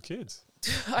beautiful kids.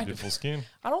 Beautiful skin.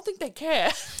 I don't think they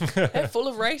care. They're full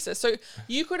of racists. So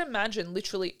you could imagine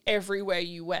literally everywhere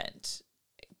you went,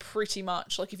 pretty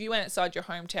much like if you went outside your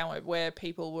hometown where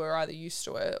people were either used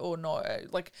to it or not,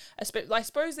 like I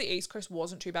suppose the East Coast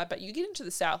wasn't too bad, but you get into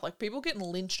the South, like people getting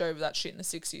lynched over that shit in the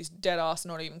 60s, dead ass,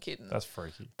 not even kidding. That's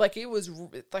freaky. Like it was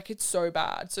like it's so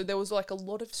bad. So there was like a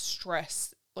lot of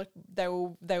stress. Like they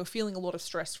were feeling a lot of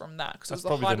stress from that because it was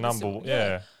probably the number.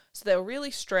 Yeah. So they were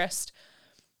really stressed,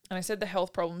 and I said the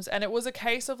health problems, and it was a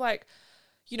case of like,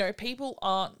 you know, people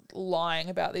aren't lying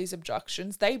about these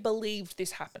abductions. They believed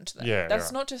this happened to them. Yeah,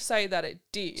 that's not to say that it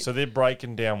did. So they're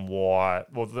breaking down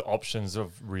the options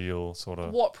of real sort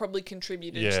of what probably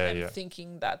contributed to them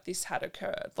thinking that this had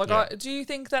occurred. Like, do you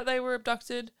think that they were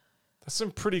abducted? That's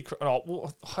some pretty. I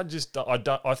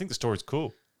think the story's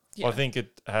cool. Yeah. I think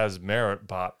it has merit,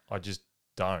 but I just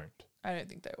don't. I don't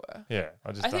think they were. Yeah,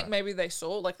 I think maybe they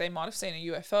saw, like they might have seen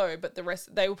a UFO, but the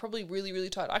rest, they were probably really, really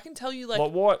tired. I can tell you, like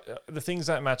what the things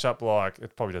that match up, like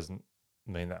it probably doesn't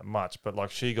mean that much, but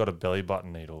like she got a belly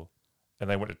button needle, and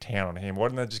they went to town on him. Why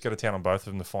didn't they just go to town on both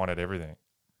of them to find out everything?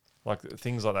 Like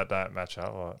things like that don't match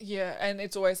up. Like. Yeah, and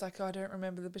it's always like, I don't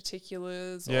remember the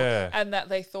particulars. And that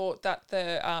they thought that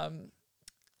the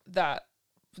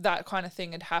that kind of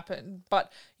thing had happened. But,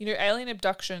 you know, alien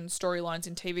abduction storylines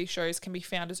in TV shows can be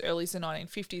found as early as the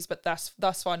 1950s, but thus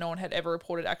far no one had ever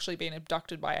reported actually being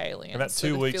abducted by aliens. And that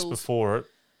 2 weeks before it,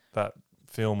 that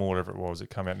film or whatever it was, it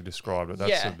came out and described it.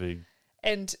 That's a big...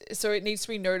 And so it needs to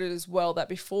be noted as well that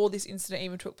before this incident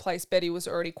even took place, Betty was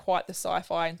already quite the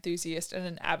sci-fi enthusiast and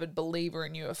an avid believer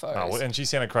in UFOs. Oh, and she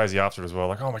sounded crazy after as well.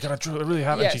 Like, oh my God, it really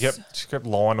happened. Yes. She kept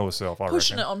lying to herself,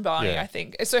 Pushing it on Barney, I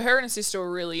think. So her and her sister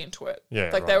were really into it.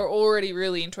 Yeah, like they were already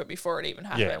really into it before it even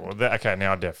happened. Yeah, well, okay,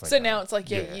 now definitely. So now it's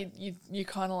like, you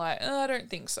kind of like, I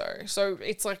don't think so. So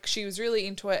it's like she was really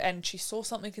into it and she saw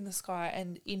something in the sky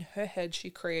and in her head she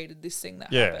created this thing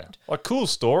that happened. A cool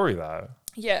story though.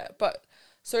 Yeah, but...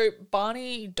 So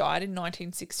Barney died in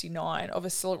 1969 of a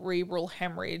cerebral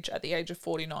hemorrhage at the age of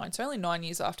 49. So only 9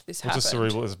 years after this happened. Which is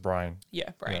cerebral is brain.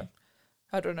 Yeah, brain. Yeah.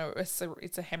 I don't know. It's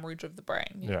a hemorrhage of the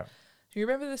brain. Yeah. Do you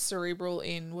remember the cerebral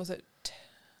in, was it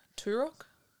Turok?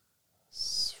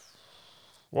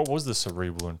 What was the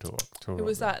cerebral in Turok? It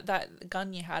was that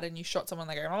gun you had and you shot someone,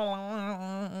 they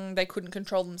go, they couldn't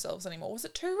control themselves anymore. Was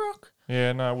it Turok?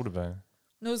 Yeah, no, it would have been.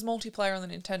 And it was multiplayer on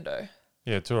the Nintendo.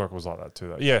 Yeah, Turok was like that too,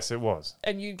 though. Yes, it was.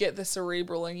 And you'd get the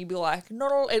cerebral and you'd be like,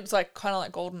 it's like kind of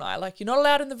like GoldenEye. Like, you're not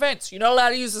allowed in the vents. You're not allowed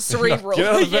to use the cerebral. Get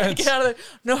out of the vents. Get out of the...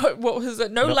 No, what was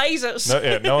it? No lasers.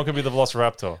 No one can be the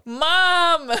Velociraptor.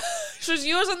 Mom! She's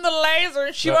using the laser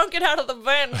and she won't get out of the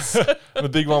vents. The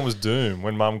big one was Doom,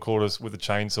 when Mum caught us with a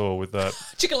chainsaw with that...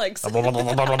 Chicken legs.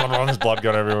 There's blood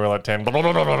going everywhere like 10. Get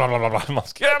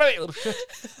out of here.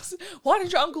 Why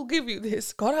did your uncle give you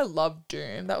this? God, I love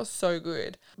Doom. That was so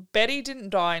good. Betty didn't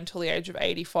die until the age of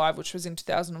 85, which was in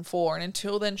 2004, and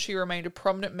until then she remained a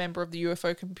prominent member of the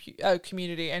UFO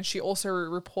community, and she also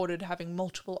reported having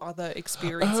multiple other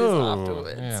experiences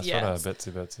afterwards. Yeah,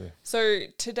 Betsy. So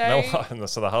today...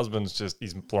 So the husband's just,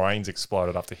 his brains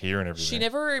exploded after hearing everything.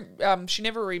 She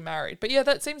never remarried. But yeah,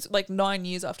 that seems like 9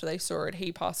 years after they saw it,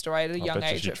 he passed away at a young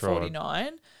age at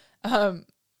 49.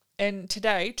 And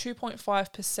today,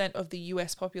 2.5% of the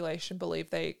US population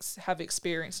believe they have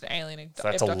experienced an alien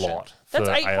abduction. That's a lot. That's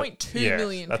 8.2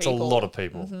 million that's people. That's a lot of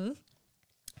people. Mm-hmm.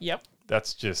 Yep.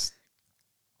 That's just,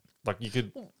 like you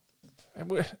could...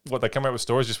 What, they come out with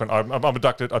stories, just went, I'm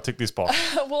abducted, I tick this box.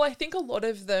 Well, I think a lot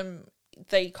of them,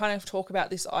 they kind of talk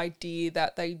about this idea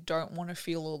that they don't want to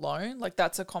feel alone. Like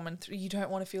that's a common, you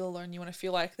don't want to feel alone. You want to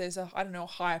feel like there's a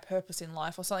higher purpose in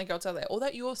life or something else out there, or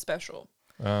that you're special.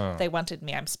 Oh. They wanted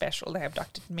me, I'm special. They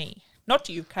abducted me. Not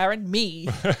you, Karen, me.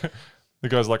 The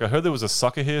guy's like, I heard there was a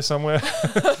sucker here somewhere.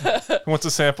 Wants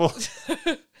a sample?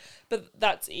 But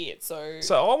that's it. So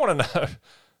I want to know,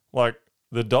 like,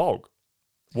 the dog.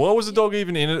 Why was the dog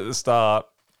even in it at the start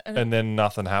and then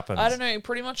nothing happens? I don't know.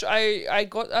 Pretty much I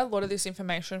got a lot of this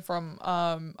information from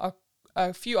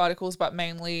a few articles, but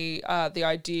mainly the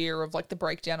idea of like the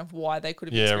breakdown of why they could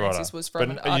have experienced this was from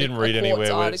an article. You didn't read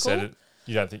anywhere where it said it?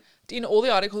 You don't think... In all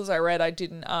the articles I read, I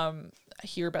didn't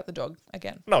hear about the dog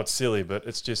again. No, it's silly, but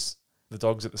it's just the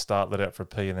dog's at the start let out for a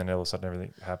pee and then all of a sudden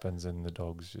everything happens and the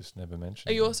dog's just never mentioned.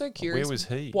 Are you also curious where was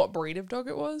he? What breed of dog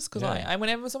it was? Because I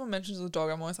whenever someone mentions the dog,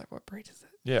 I'm always like, what breed is it?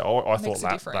 Yeah, I thought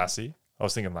Lassie. I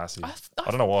was thinking Lassie. I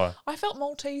don't know why. I felt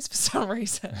Maltese for some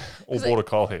reason. Or Border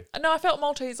Collie. No, I felt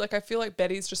Maltese. Like, I feel like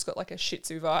Betty's just got like a Shih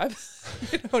Tzu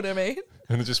vibe. You know what I mean?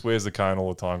 And it just wears the cone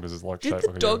all the time because it's like Did shaped the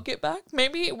like a dog get back?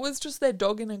 Maybe it was just their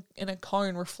dog in a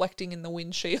cone reflecting in the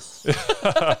windshield.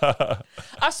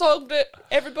 I solved it.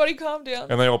 Everybody calm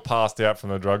down. And they all passed out from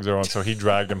the drugs they're on, so he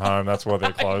dragged them home. That's why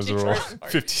their clothes He are all drove them home.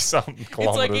 50-something It's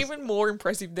kilometres. like even more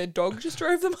impressive. Their dog just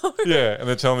drove them home. Yeah, and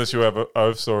they're telling this you have an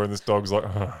oath saw, and this dog's like,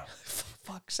 oh.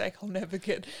 For fuck's sake, I'll never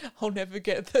get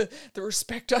the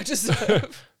respect I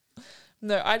deserve.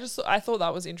 No, I thought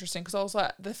that was interesting because I was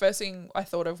like, the first thing I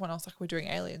thought of when I was like, we're doing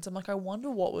aliens, I'm like, I wonder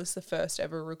what was the first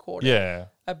ever recorded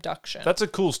abduction. That's a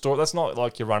cool story. That's not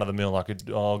like your run of the mill, like,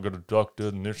 oh, I got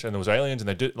abducted and there was aliens and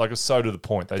they did, like, it's so to the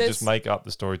point. They just make up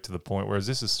the story to the point, whereas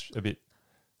this is a bit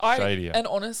shadier. And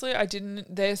honestly,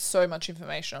 there's so much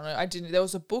information on it. There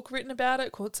was a book written about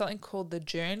it called The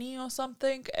Journey or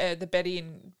something, the Betty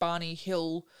and Barney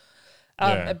Hill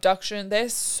abduction.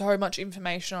 There's so much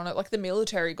information on it. Like, the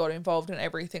military got involved in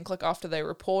everything. Like, after they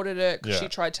reported it, she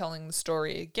tried telling the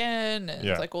story again, and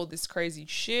it's like all this crazy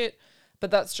shit. But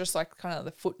that's just like kind of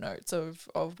the footnotes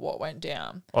of what went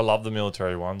down. I love the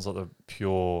military ones, like the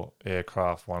pure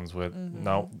aircraft ones where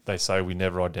they say we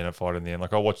never identified in the end.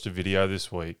 Like, I watched a video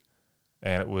this week,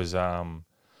 and it was an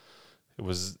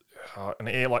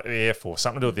Air Force,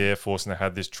 something to do with the Air Force, and they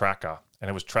had this tracker, and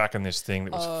it was tracking this thing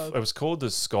that was it was called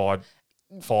the Sky.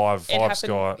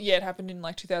 Sky. Yeah, it happened in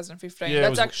like 2015. Yeah,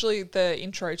 that's actually the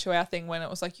intro to our thing when it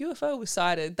was like UFO was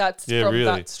sighted. That's from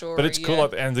that story. But it's cool,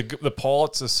 like, and the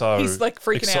pilots are so he's like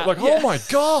freaking out. Like, oh my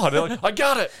god! They're like, I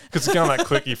got it, because it's going that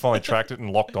quick. He finally tracked it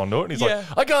and locked onto it, and he's like,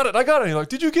 I got it. And he's like,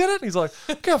 did you get it? And he's like,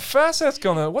 look how fast that's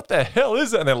going. What the hell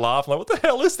is that? And they're laughing like, what the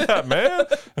hell is that, man?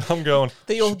 And I'm going,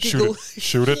 they all giggle.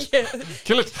 Shoot it.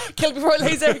 Kill it. Kill it before it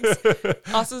lays eggs.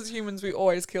 Us as humans, we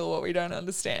always kill what we don't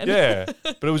understand. Yeah,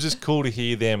 but it was just cool to hear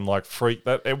them like freak.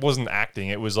 That it wasn't acting.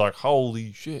 It was like,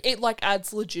 holy shit. It like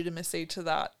adds legitimacy to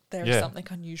that. There is something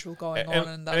unusual going on,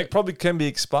 and it probably can be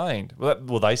explained.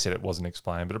 Well, they said it wasn't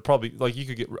explained, but it probably, like, you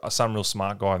could get some real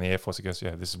smart guy in the Air Force who goes,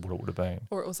 yeah, this is what it would have been.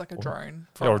 Or it was like a drone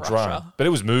from Russia. Drone, but it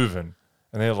was moving,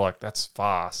 and they're like, that's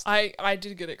fast. I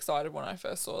did get excited when I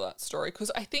first saw that story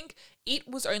because I think it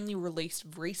was only released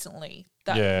recently.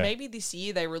 That maybe this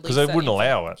year they released it. Because they wouldn't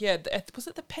allow it. Yeah, was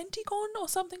it the Pentagon or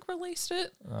something released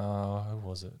it? Who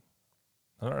was it?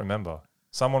 I don't remember.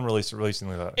 Someone released it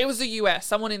recently. It was the US.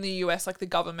 Someone in the US, like the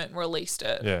government, released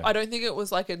it. Yeah. I don't think it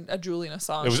was like a Julian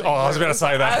Assange. It was. I was about to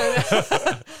say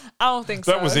that. I don't think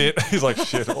so. That was it. He's like,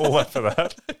 shit, all that for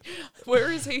that.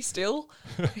 Where is he still?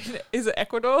 Is it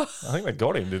Ecuador? I think they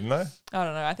got him, didn't they? I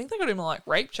don't know. I think they got him on like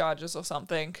rape charges or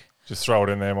something. Just throw it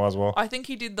in there, might as well. I think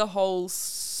he did the whole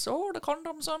sort of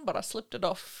condoms on, but I slipped it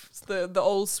off. It's the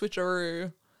old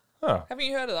switcheroo. Oh. Haven't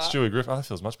you heard of that? Stewie Griffin. Oh, that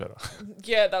feels much better.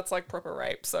 Yeah, that's like proper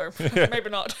rape, so maybe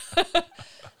not.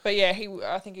 But yeah,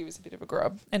 I think he was a bit of a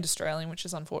grub and Australian, which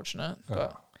is unfortunate.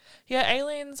 But yeah,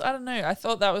 aliens, I don't know.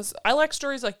 I like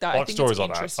stories like that. I like like think stories it's like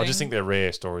that. interesting. I just think they're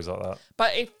rare stories like that.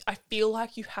 But I feel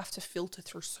like you have to filter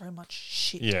through so much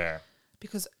shit. Yeah.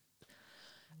 Because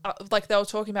like they were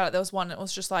talking about it, there was one that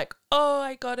was just like, oh,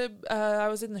 I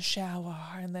was in the shower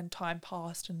and then time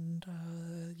passed and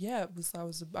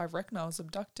I reckon I was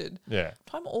abducted. Yeah.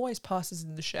 Time always passes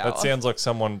in the shower. That sounds like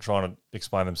someone trying to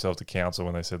explain themselves to council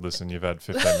when they said, listen, you've had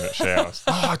 15-minute showers.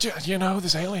 Oh, do you know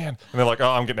this alien? And they're like, oh,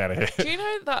 I'm getting out of here. Do you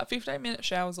know that 15-minute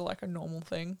showers are like a normal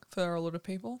thing for a lot of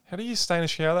people? How do you stay in a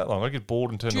shower that long? I get bored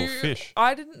and turn to a fish.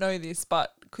 I didn't know this,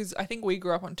 but because I think we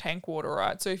grew up on tank water,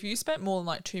 right? So if you spent more than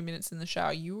like 2 minutes in the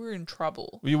shower, you were in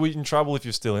trouble. Were you in trouble if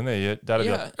you're still in there? Yeah, Dad'd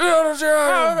be like,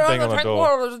 bang on the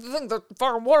door. You think the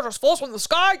fucking water just falls from the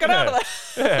sky? Get out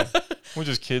of there. Yeah. We're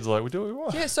just kids, like, we do what we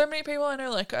want. Yeah, so many people I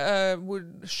know like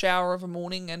would shower of a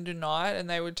morning and a night, and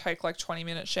they would take like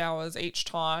 20-minute showers each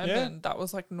time, and that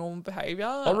was like normal behaviour.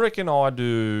 I reckon I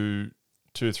do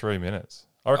 2 or 3 minutes.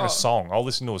 I reckon a song. I'll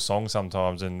listen to a song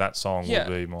sometimes, and that song will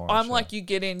be my I'm shower. like, you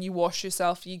get in, you wash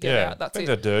yourself, you get out. That's I think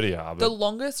it. they're dirtier. But the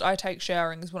longest I take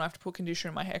showering is when I have to put conditioner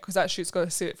in my hair because that shit's got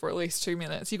to sit for at least 2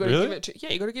 minutes. You got to give it.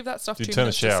 You got to give that stuff 2 minutes. Do you turn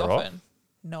the shower to soften.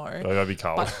 No, that'd be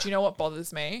cold. But do you know what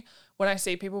bothers me? When I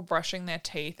see people brushing their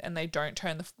teeth and they don't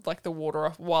turn the water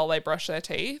off while they brush their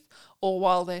teeth, or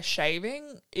while they're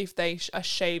shaving, if they are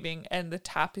shaving and the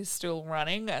tap is still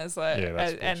running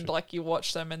and like you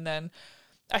watch them and then.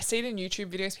 I see it in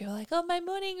YouTube videos, people are like, oh, my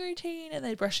morning routine, and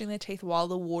they're brushing their teeth while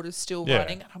the water's still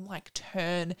running. And I'm like,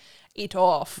 turn it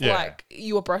off. Yeah. Like,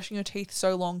 you are brushing your teeth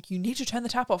so long, you need to turn the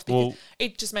tap off because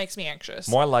it just makes me anxious.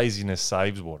 My laziness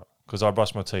saves water because I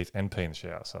brush my teeth and pee in the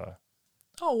shower. So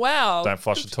oh, wow. don't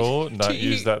flush the toilet and don't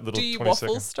use that little 20 seconds. Do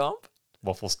you waffle stomp?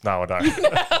 waffles. No, I don't.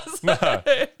 no.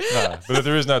 But if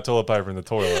there is no toilet paper in the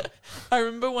toilet. I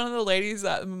remember one of the ladies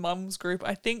at mum's group,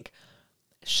 I think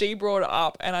she brought it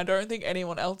up and I don't think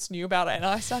anyone else knew about it. And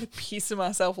I started pissing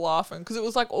myself laughing because it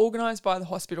was like organised by the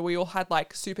hospital. We all had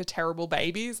like super terrible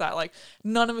babies that like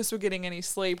none of us were getting any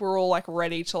sleep. We were all like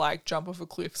ready to like jump off a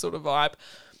cliff sort of vibe.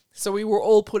 So we were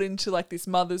all put into like this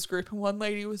mother's group and one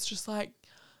lady was just like,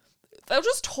 they were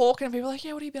just talking and people were like,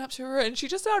 yeah, what have you been up to? And she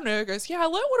just out of nowhere goes, yeah, I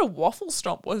learned what a waffle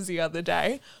stomp was the other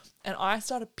day. And I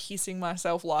started pissing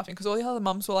myself laughing because all the other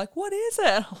mums were like, what is it?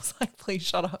 And I was like, please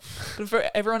shut up. But for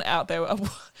everyone out there,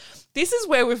 this is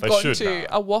where we've gotten to. Know.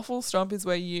 A waffle stomp is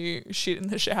where you shit in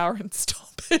the shower and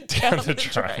stomp it down the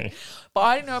drain. But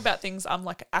I don't know about things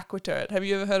like aquaturd. Have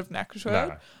you ever heard of an aquaturd?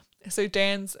 No. So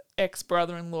Dan's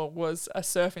ex-brother-in-law was a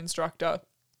surf instructor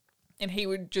and he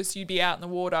would you'd be out in the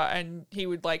water and he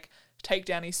would like take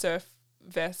down his surf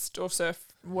vest or surf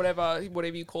whatever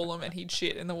you call them and he'd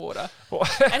shit in the water.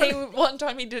 And one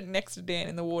time he did it next to Dan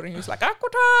in the water and he was like,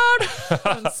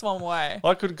 aquaturd, and swam away.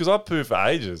 I could, because I poo for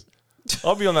ages.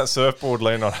 I'll be on that surfboard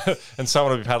leaning on it and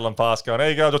someone will be paddling past going, there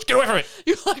you go, Josh, get away from me.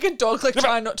 You're like a dog like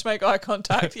trying not to make eye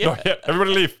contact. Yeah. Not yet.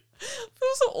 Everybody leave. It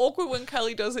feels so awkward when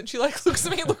Kelly does it. She like looks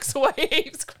at me and looks away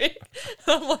heaps quick.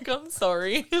 And I'm like, I'm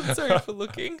sorry. I'm sorry for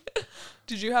looking.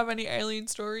 Did you have any alien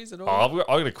stories at all? Oh, I've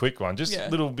got a quick one. Just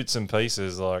little bits and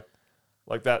pieces like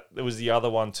that. There was the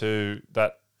other one too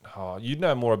that, you'd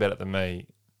know more about it than me.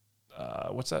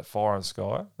 What's that, Fire and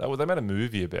Sky? They made a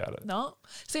movie about it. No.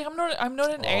 See, I'm not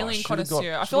an alien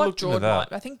connoisseur. I feel like Jord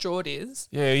might. I think Jord is.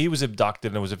 Yeah, he was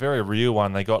abducted and it was a very real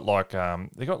one. They got like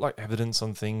evidence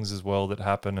on things as well that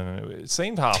happened and it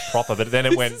seemed half proper, but then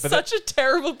it went. This is such a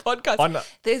terrible podcast.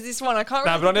 There's this one I can't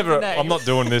remember. No, but I'm not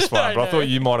doing this one. But I thought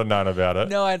you might have known about it.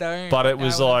 No, I don't. But it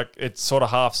was it sort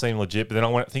of half seemed legit, but then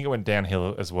I think it went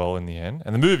downhill as well in the end.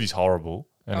 And the movie's horrible.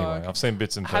 Anyway, I've seen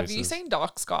bits and pieces. Have you seen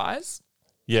Dark Skies?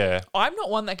 Yeah. I'm not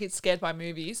one that gets scared by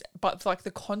movies, but like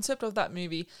the concept of that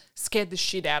movie scared the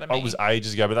shit out of me. It was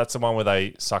ages ago, but that's the one where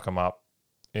they suck them up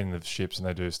in the ships and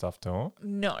they do stuff to them.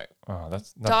 No. Oh,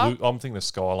 I'm thinking the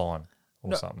Skyline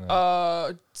or something.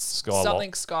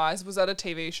 Something Skies. Was that a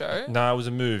TV show? No, it was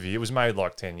a movie. It was made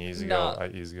like 10 years ago,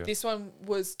 8 years ago. This one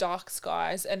was Dark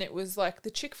Skies, and it was like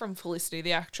the chick from Felicity,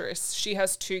 the actress. She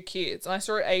has 2 kids, and I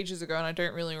saw it ages ago, and I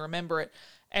don't really remember it.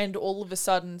 And all of a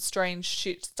sudden, strange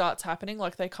shit starts happening.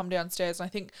 Like, they come downstairs, and I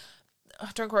think,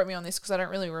 don't quote me on this because I don't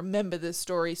really remember the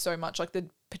story so much, like the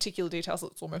particular details.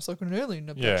 It's almost like an alien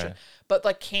abduction. Yeah. But,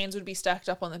 like, cans would be stacked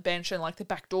up on the bench, and, like, the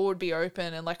back door would be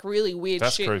open, and, like, really weird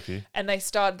shit. That's creepy. And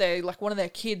one of their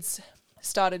kids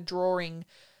started drawing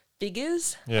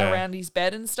figures around his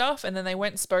bed and stuff, and then they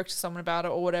went and spoke to someone about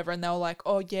it or whatever, and they were like,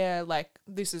 oh, yeah, like,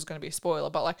 this is going to be a spoiler,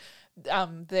 but, like,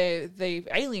 the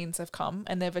aliens have come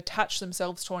and they've attached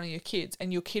themselves to one of your kids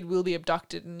and your kid will be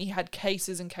abducted. And he had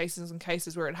cases and cases and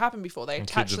cases where it happened before. They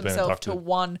attach themselves to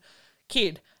one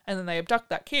kid and then they abduct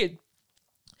that kid.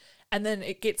 And then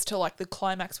it gets to like the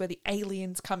climax where the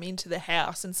aliens come into the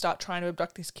house and start trying to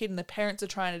abduct this kid and the parents are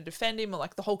trying to defend him, or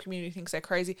like the whole community thinks they're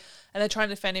crazy and they're trying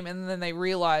to defend him, and then they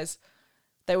realize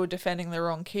they were defending the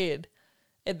wrong kid.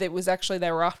 It was actually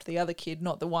they were after the other kid,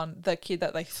 not the kid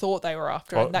that they thought they were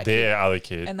after. Oh, other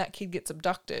kid. And that kid gets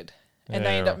abducted. And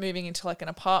they end up moving into like an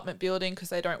apartment building because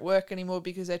they don't work anymore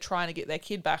because they're trying to get their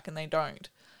kid back and they don't.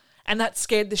 And that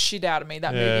scared the shit out of me,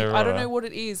 that movie. Right. I don't know what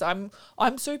it is. I'm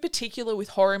so particular with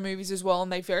horror movies as well,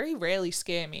 and they very rarely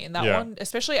scare me. And that one,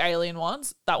 especially alien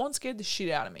ones, that one scared the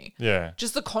shit out of me. Yeah.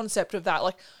 Just the concept of that.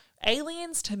 Like,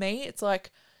 aliens to me, it's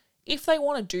like, if they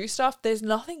want to do stuff, there's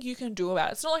nothing you can do about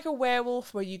it. It's not like a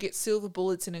werewolf where you get silver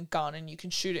bullets in a gun and you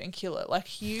can shoot it and kill it.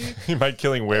 Like you make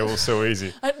killing werewolves so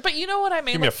easy. But you know what I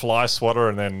mean? Give me a fly swatter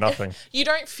and then nothing. You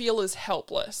don't feel as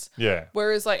helpless. Yeah.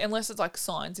 Whereas like, unless it's like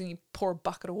signs and you pour a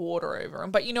bucket of water over them.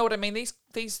 But you know what I mean?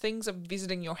 These things are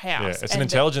visiting your house. Yeah, it's an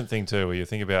intelligent thing too, where you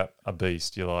think about a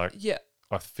beast, you're like,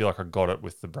 I feel like I got it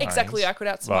with the brains. Exactly, I could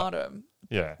outsmart them.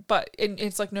 Yeah. But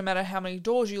it's like no matter how many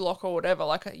doors you lock or whatever,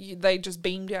 like they just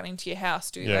beam down into your house,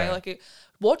 do they? Like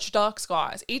watch Dark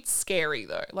Skies. It's scary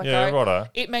though. Like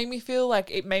it made me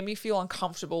feel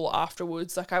uncomfortable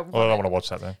afterwards. Like I don't want to watch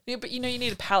that then. Yeah, but you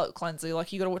need a palate cleanser.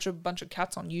 Like you got to watch a bunch of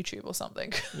cats on YouTube or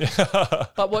something.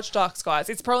 But watch Dark Skies.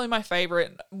 It's probably my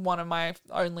favorite, one of my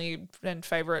only and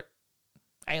favorite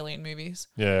alien movies.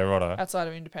 Yeah, righto. Outside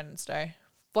of Independence Day.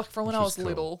 Like from when I was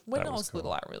little. When I was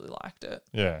little, I really liked it.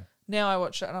 Yeah. Now I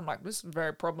watch it and I'm like, this is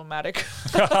very problematic.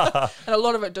 And a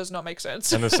lot of it does not make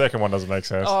sense. And the second one doesn't make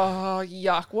sense. Oh,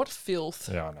 yuck. What filth.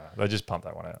 Yeah, I know. They just pumped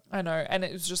that one out. I know. And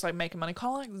it was just like making money.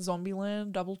 Kind of like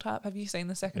Zombieland Double Tap. Have you seen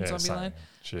the second Yeah, Zombieland? same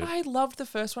shit. I loved the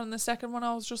first one and the second one.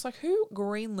 I was just like, who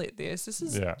greenlit this? This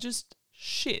is just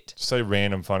shit. Just say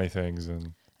random funny things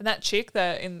and that chick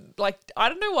that in, like, I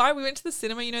don't know why we went to the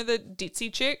cinema, you know, the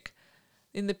ditzy chick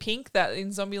in the pink that in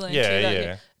Zombieland.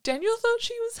 Yeah. Daniel thought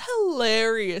she was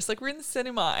hilarious. Like, we're in the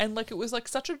cinema and, like, it was, like,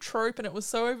 such a trope and it was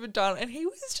so overdone and he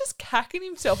was just cacking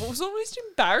himself. It was almost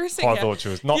embarrassing. I thought she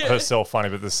was, not herself funny,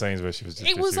 but the scenes where she was just...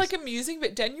 It was, like, amusing,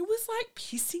 but Daniel was, like,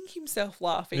 pissing himself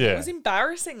laughing. Yeah. It was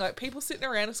embarrassing. Like, people sitting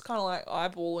around us kind of, like,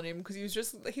 eyeballing him because he was...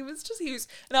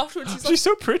 And afterwards he's like... She's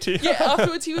so pretty. Yeah,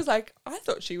 afterwards he was like, I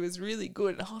thought she was really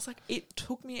good. And I was like, it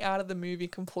took me out of the movie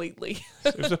completely.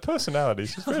 It was a personality.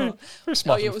 She's very, very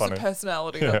smart and funny. It was a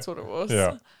personality. Yeah. That's what it was.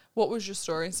 Yeah. What was your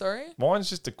story? Sorry? Mine's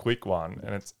just a quick one,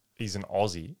 and he's an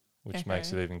Aussie, which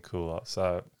makes it even cooler.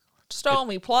 So stole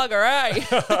me plugger,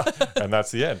 eh? and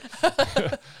that's the end.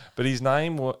 But his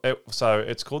name was... So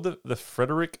it's called the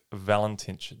Frederick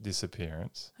Valentich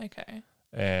disappearance. Okay.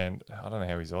 And I don't know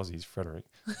how he's Aussie. He's Frederick.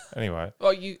 Anyway.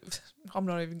 Well, I'm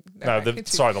not even... Okay.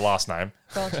 Sorry, the last name.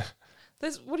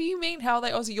 What do you mean, how are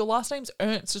they Aussie? Your last name's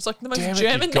Ernst. It's like the most Damn it,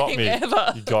 German you got name me.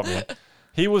 ever. You got me.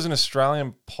 He was an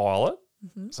Australian pilot.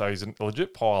 So he's a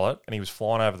legit pilot, and he was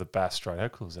flying over the Bass Strait. How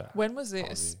cool is that? When was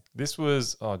this? This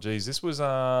was,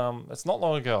 it's not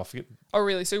long ago. I forget. Oh,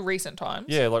 really? So recent times?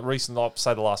 Yeah, like recent, like,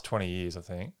 say the last 20 years, I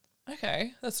think.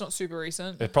 Okay, that's not super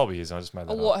recent. It probably is. I just made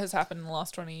that A up. lot has happened in the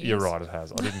last 20 years. You're right, it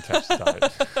has. I didn't catch the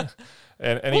date.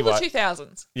 And anyway, Well, the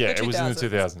 2000s. Yeah, it was in the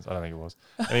 2000s. I don't think it was.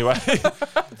 Anyway.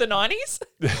 The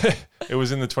 90s? It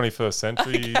was in the 21st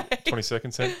century,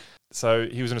 22nd century. So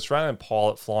he was an Australian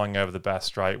pilot flying over the Bass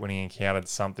Strait when he encountered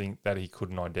something that he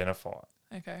couldn't identify.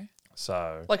 Okay.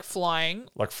 So like flying.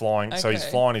 Okay. So he's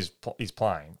flying his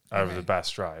plane over Okay. the Bass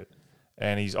Strait,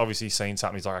 and he's obviously seen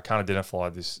something. He's like, I can't identify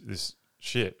this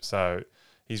ship. So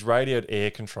he's radioed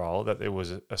air control that there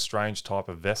was a strange type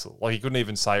of vessel. Like, he couldn't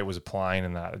even say it was a plane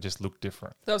and that. It just looked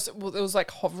different. It was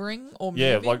like hovering or moving?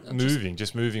 Yeah, like moving,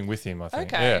 just moving with him, I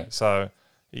think. Okay.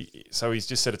 Yeah. So he's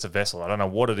just said it's a vessel. I don't know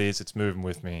what it is. It's moving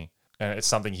with me. And it's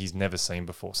something he's never seen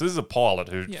before. So this is a pilot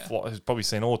who's probably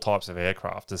seen all types of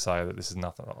aircraft to say that this is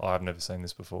nothing. I've never seen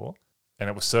this before. And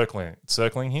it was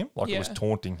circling him, like it was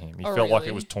taunting him. He felt like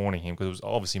it was taunting him because it was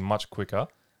obviously much quicker.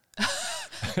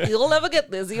 You'll never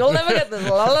get this. You'll never get this.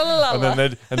 La, la, la, la.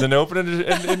 And then they opened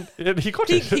it and he got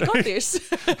it. He got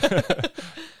this.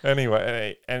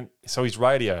 Anyway, and so he's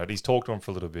radioed. He's talked to him for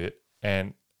a little bit,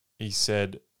 and he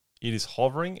said, it is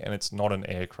hovering and it's not an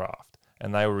aircraft.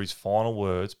 And they were his final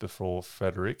words before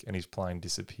Frederick and his plane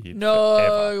disappeared. No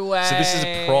forever. way. So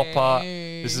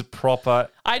this is proper.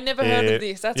 I'd never heard of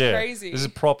this. That's crazy. This is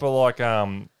proper, like,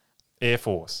 Air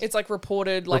Force. It's like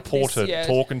reported like reported, this, yeah.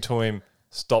 talking to him,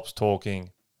 stops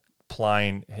talking,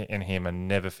 plane and him are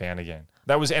never found again.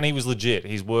 And he was legit.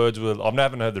 His words were, I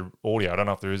haven't heard the audio. I don't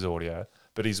know if there is audio,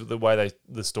 but the way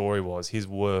the story was, his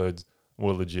words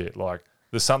were legit. Like,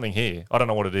 there's something here. I don't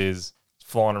know what it is. It's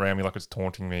flying around me like it's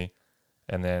taunting me.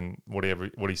 And then what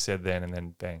he said then, and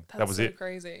then bang. That was so it.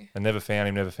 Crazy. And never found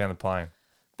him, never found the plane.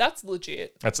 That's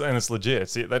legit. It's legit.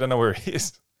 See, they don't know where he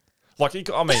is. Like,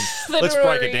 let's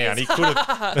break it down. is. He could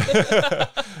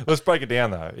have. Let's break it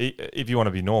down, though. If you want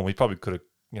to be normal, he probably could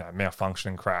have, malfunctioned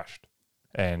and crashed.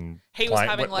 And he was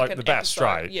having like the Bass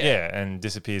Strait, yeah, and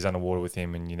disappears underwater with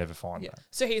him, and you never find that.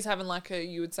 So he's having like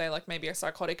you would say like maybe a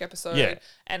psychotic episode,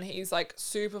 and he's like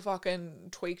super fucking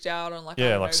tweaked out on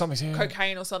like something's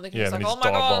cocaine or something. Yeah, He's like, oh my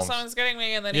god, someone's getting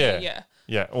me, and then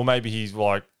yeah, or maybe he's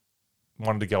like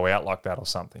wanted to go out like that or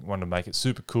something, wanted to make it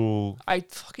super cool. I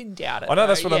fucking doubt it. I know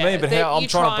that's what I mean, but how I'm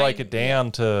trying to break it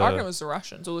down to. I reckon it was the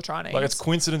Russians or the Chinese. Like, it's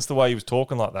coincidence the way he was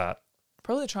talking like that.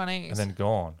 Probably the Chinese, and then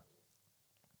gone.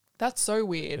 That's so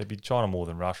weird. It'd be China more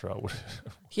than Russia, I would.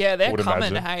 Yeah, they're coming.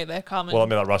 Imagine. Hey, they're coming. Well, I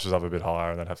mean, like, Russia's up a bit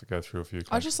higher, and they'd have to go through a few countries.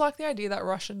 I just like the idea that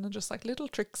Russians are just like little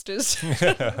tricksters.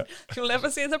 You'll never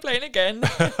see the plane again.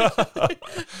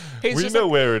 We know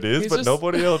where it is, but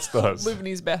nobody else does. Living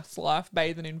his best life,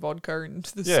 bathing in vodka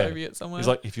into the Soviet somewhere. He's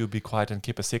like, if you'll be quiet and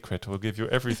keep a secret, we'll give you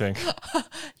everything.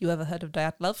 You ever heard of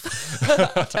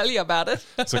Dyatlov? I'll tell you about it.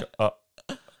 It's like,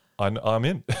 I'm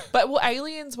in. But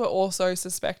aliens were also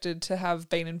suspected to have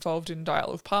been involved in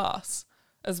Dyatlov Pass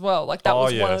as well. Like, that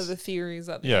was one of the theories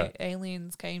that the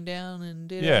aliens came down and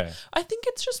did it. I think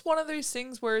it's just one of those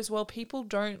things where, as well, people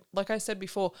don't, like I said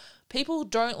before, people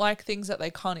don't like things that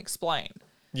they can't explain.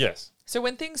 Yes. So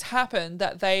when things happen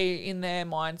that they, in their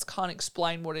minds, can't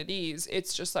explain what it is,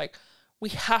 it's just like, we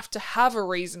have to have a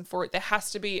reason for it. There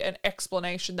has to be an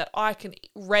explanation that I can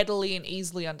readily and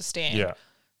easily understand. Yeah.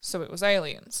 So it was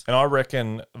aliens. And I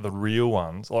reckon the real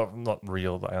ones, like not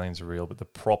real, the aliens are real, but the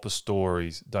proper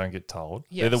stories don't get told.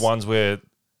 Yes. They're the ones where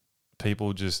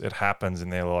people just, it happens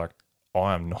and they're like,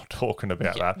 I am not talking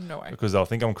about that. No way. Because they'll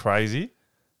think I'm crazy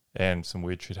and some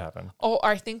weird shit happen. Oh,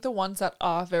 I think the ones that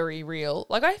are very real,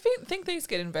 like I think these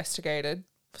get investigated.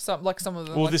 Some of them.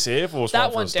 Well, like, this Air Force that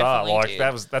one for one a start, definitely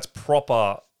like did. that's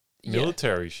proper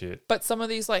military shit. But some of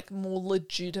these like more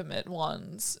legitimate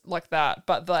ones like that,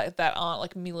 but that aren't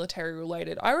like military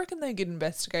related, I reckon they get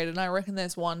investigated. And I reckon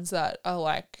there's ones that are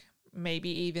like maybe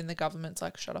even the government's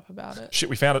like shut up about it. Shit,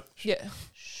 we found it. Yeah.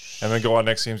 And then the guy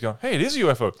next to him's going, hey, it is a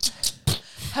UFO.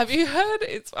 Have you heard?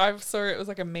 I saw it was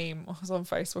like a meme. I was on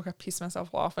Facebook. I pissed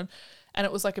myself laughing. And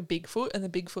it was like a Bigfoot, and the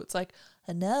Bigfoot's like,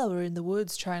 and now we're in the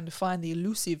woods trying to find the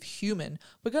elusive human.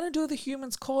 We're going to do the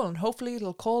human's call, and hopefully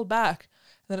it'll call back.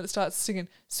 And then it starts singing,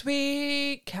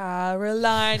 Sweet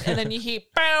Caroline. And then you hear,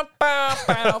 bow, bow,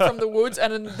 bow from the woods.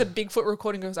 And then the Bigfoot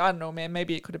recording goes, I don't know, man.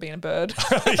 Maybe it could have been a bird.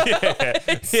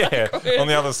 yeah. On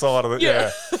the other side of it.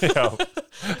 Yeah.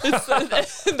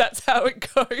 And that's how it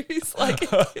goes. Like,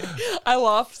 I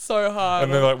laughed so hard.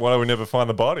 And they're like, why do we never find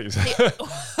the bodies?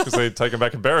 Because they take them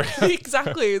back and bury them.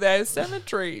 Exactly. There's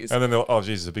cemeteries. And then they're like, oh,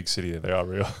 geez, it's a big city there. They are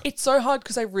real. It's so hard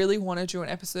because I really want to do an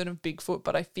episode of Bigfoot,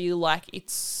 but I feel like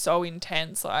it's so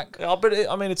intense. Like, Yeah, but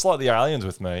it's like the aliens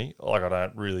with me. Like, I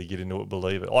don't really get into it,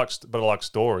 believe it. But I like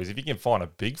stories. If you can find a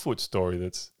Bigfoot story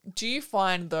that's... do you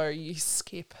find, though, you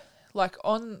skip... Like,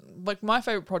 my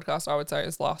favourite podcast, I would say,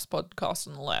 is Last Podcast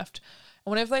on the Left.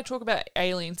 And whenever they talk about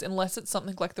aliens, unless it's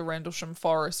something like the Rendlesham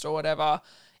Forest or whatever,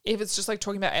 if it's just, like,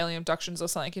 talking about alien abductions or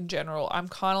something in general, I'm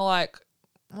kind of like,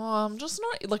 oh, I'm just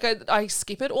not... Like, I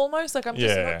skip it almost. Like, I'm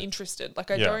just not interested.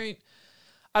 Like,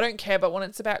 I don't care, but when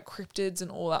it's about cryptids and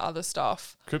all that other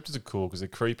stuff. Cryptids are cool because they're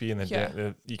creepy and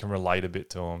they're you can relate a bit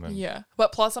to them. And yeah.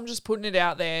 But plus I'm just putting it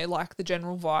out there, like the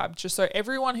general vibe, just so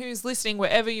everyone who's listening,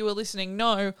 wherever you are listening,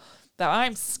 know that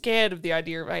I'm scared of the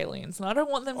idea of aliens and I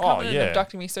don't want them coming and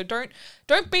abducting me. So don't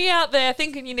be out there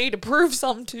thinking you need to prove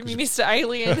something to me, Mr.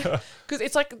 Alien. Because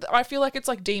it's like, I feel like it's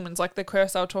like demons, like the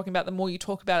curse I was talking about. The more you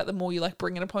talk about it, the more you like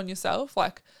bring it upon yourself.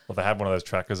 Like, well, they have one of those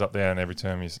trackers up there and every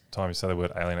time you say the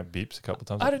word alien, it beeps a couple of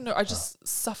times. I don't know. I just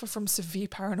suffer from severe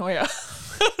paranoia.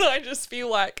 I just feel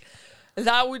like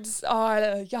that would,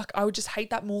 yuck. I would just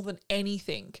hate that more than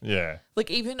anything. Yeah. Like,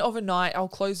 even overnight, I'll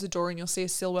close the door and you'll see a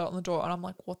silhouette on the door and I'm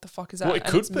like, what the fuck is that? Well, it and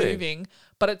could it's be moving,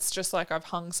 but it's just like I've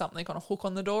hung something on a hook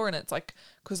on the door and it's like,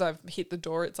 because I've hit the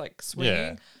door, it's like swinging.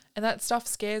 Yeah. And that stuff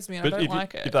scares me and I don't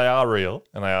like it. If they are real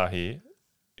and they are here,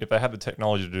 if they have the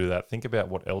technology to do that, think about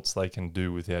what else they can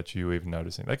do without you even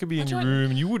noticing. They could be in your room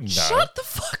and you wouldn't know. Shut the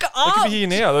fuck up. They could be here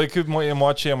now. They could be in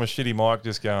my chair on a shitty mic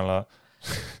just going like...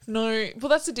 No. Well,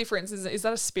 that's the difference. Is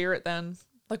that a spirit then?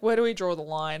 Like, where do we draw the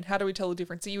line? How do we tell the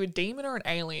difference? Are you a demon or an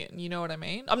alien? You know what I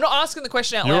mean? I'm not asking the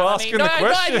question out loud. You're asking the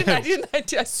question. No, I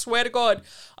didn't. I swear to God,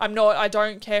 I'm not. I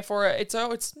don't care for it. It's I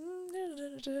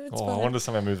wonder if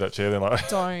someone moved that chair then. Like,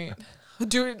 don't.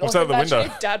 Dude, what's out the window?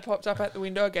 If Dad popped up at the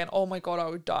window again, oh my God, I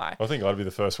would die. I think I'd be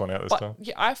the first one out this time.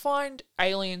 Yeah, I find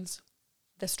aliens,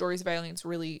 the stories of aliens,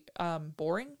 really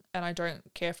boring, and I don't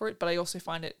care for it. But I also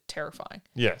find it terrifying.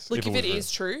 Yes, like if it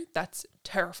is true, that's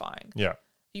terrifying. Yeah,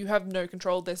 you have no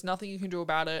control. There's nothing you can do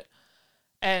about it.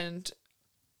 And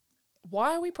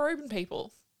why are we probing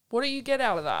people? What do you get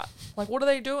out of that? Like, what are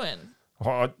they doing?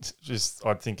 Well,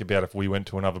 I'd think about if we went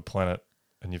to another planet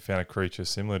and you found a creature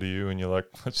similar to you and you're like,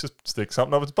 let's just stick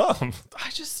something up its bum.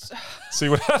 See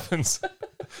what happens.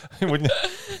 Wouldn't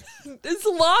you? It's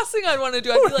the last thing I'd want to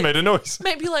do. I'd be like, made a noise.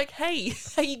 Maybe like, hey,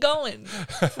 how you going?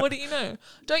 What do you know?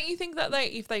 Don't you think that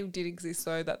if they did exist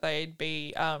though, that they'd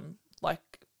be like,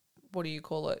 what do you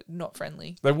call it? Not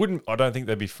friendly. They wouldn't. I don't think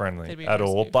they'd be friendly at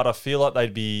all. But I feel like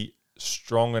they'd be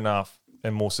strong enough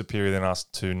and more superior than us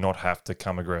to not have to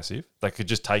come aggressive. They could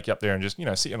just take you up there and just,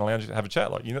 sit in a lounge and have a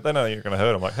chat. Like, they know you're going to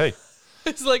hurt them. Like, hey,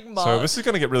 it's like Marge. So this is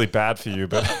going to get really bad for you,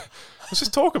 but let's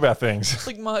just talk about things. It's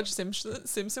like Marge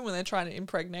Simpson when they're trying to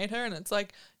impregnate her, and it's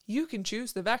like, you can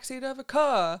choose the backseat of a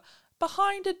car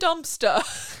behind a dumpster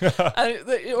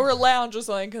or a lounge or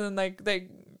something, and then they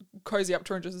cozy up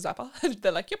to her and just zap her. And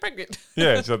they're like, you're pregnant.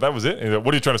 Yeah, so that was it. Like,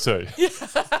 what are you trying to say?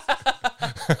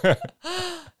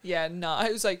 Yeah, no.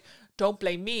 I was like, don't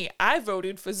blame me. I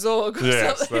voted for Zorg.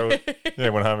 Yes,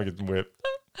 went home and get whipped.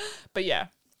 But yeah,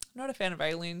 not a fan of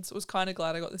aliens. Was kind of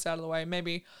glad I got this out of the way.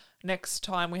 Maybe next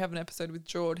time we have an episode with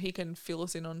Jord, he can fill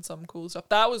us in on some cool stuff.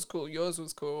 That was cool. Yours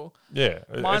was cool. Yeah,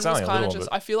 mine was kind of just.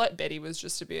 I feel like Betty was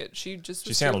just a bit. She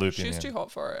sounded loopy. She was too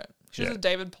hot for it. She's a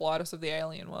David Paulides of the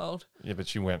alien world. Yeah, but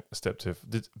she went a step too.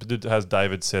 Has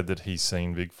David said that he's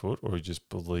seen Bigfoot, or he just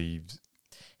believed?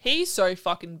 He's so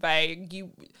fucking vague.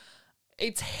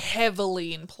 It's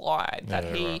heavily implied that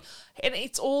right. and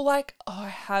it's all like, I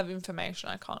have information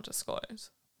I can't disclose.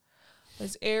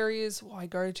 There's areas I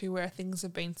go to where things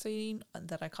have been seen and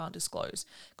that I can't disclose.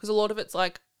 Because a lot of it's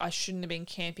like, I shouldn't have been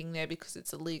camping there because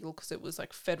it's illegal, because it was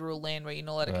like federal land where you're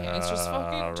not allowed to camp. It's just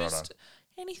fucking just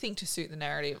anything to suit the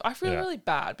narrative. I feel really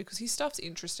bad because his stuff's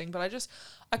interesting, but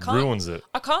I can't ruins it.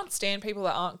 I can't stand people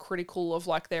that aren't critical of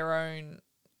like their own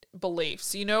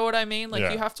beliefs. You know what I mean?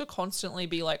 Like you have to constantly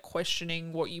be like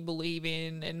questioning what you believe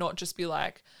in and not just be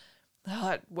like,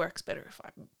 oh, it works better if I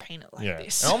paint it like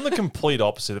this. And I'm the complete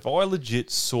opposite. If I legit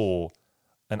saw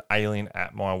an alien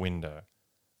at my window,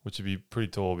 which would be pretty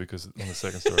tall because on the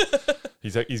second story,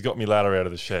 he's got me ladder out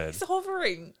of the shed. He's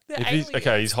hovering.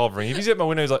 He's hovering. If he's at my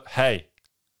window, he's like, hey,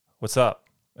 what's up?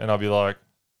 And I'll be like,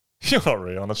 you're not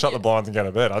real. And I'll shut the blinds and go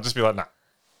to bed. I'll just be like, nah.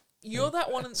 You're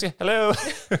that one. Hello.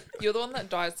 You're the one that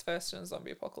dies first in a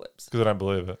zombie apocalypse. Because I don't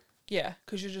believe it. Yeah,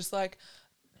 because you're just like,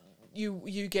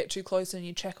 you get too close and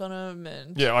you check on them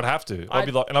and... Yeah, I'd have to.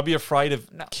 I'd be afraid of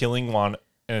killing one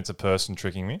and it's a person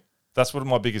tricking me. That's what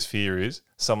my biggest fear is.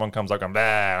 Someone comes like,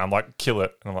 I'm like, kill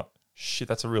it. And I'm like, shit,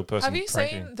 that's a real person. Have you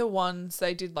seen the ones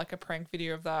they did like a prank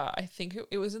video of that? I think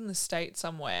it was in the States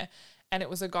somewhere. And it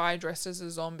was a guy dressed as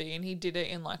a zombie, and he did it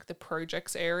in like the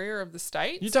projects area of the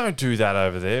States. You don't do that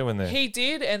over there when they're... He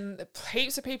did, and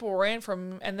heaps of people ran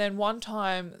from him. And then one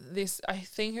time, I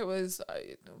think it was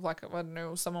like, I don't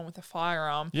know, someone with a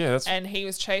firearm. Yeah, and he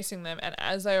was chasing them. And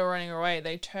as they were running away,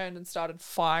 they turned and started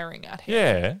firing at him.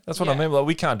 Yeah, that's what I mean. Like,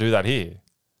 we can't do that here.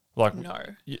 Like, no.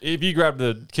 If you grab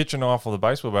the kitchen knife or the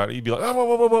baseball bat, you'd be like, oh,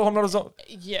 whoa, I'm not a zombie.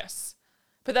 Yes.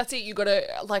 But that's it. You got to,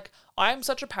 like, I'm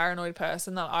such a paranoid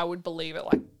person that I would believe it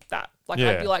like that. Like,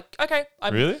 I'd be like, okay.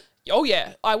 Really? Oh,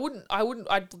 yeah.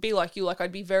 I'd be like you. Like,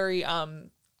 I'd be very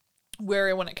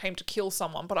wary when it came to kill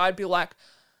someone. But I'd be like,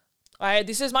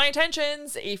 this is my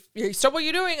intentions. If you stop what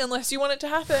you're doing unless you want it to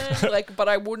happen. Like, but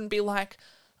I wouldn't be like,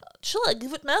 shall I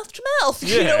give it mouth to mouth?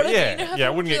 Yeah, you know what I mean? Yeah, I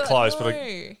wouldn't get close.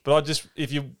 No. But I just,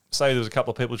 if you say there was a couple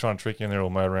of people trying to trick you and they're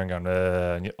all mowed around going,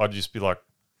 and I'd just be like,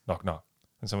 knock, knock.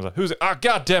 And someone's like, who's it? Oh,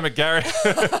 God damn it, Gary.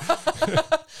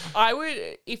 I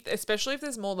would, especially if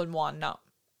there's more than one, no,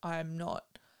 I'm not.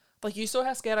 Like, you saw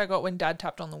how scared I got when Dad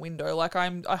tapped on the window. Like,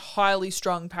 I'm a highly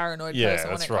strung, paranoid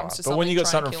person when it comes to something. But when you got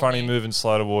something funny me. moving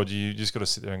slow towards you just got to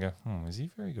sit there and go, is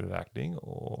he very good at acting?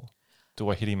 Or do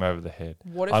I hit him over the head?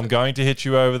 I'm going to hit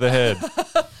you over the head.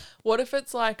 What if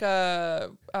it's like a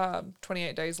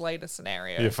 28 days later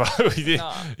scenario?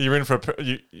 You're in for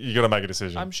you got to make a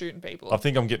decision. I'm shooting people. I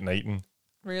think I'm getting eaten.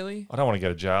 Really? I don't want to go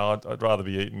to jail. I'd rather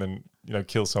be eaten than,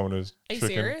 kill someone who's Are you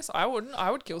tricking. serious? I wouldn't. I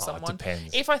would kill someone. It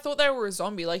depends. If I thought they were a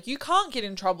zombie, like, you can't get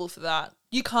in trouble for that.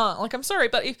 You can't. Like, I'm sorry,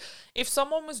 but if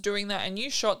someone was doing that and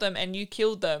you shot them and you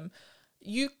killed them,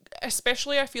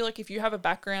 especially I feel like if you have a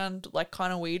background like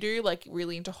kind of we do, like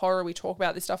really into horror, we talk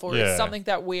about this stuff, or it's something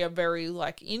that we are very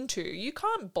like into, you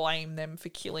can't blame them for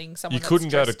killing someone. You couldn't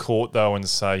go to court though and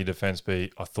say defense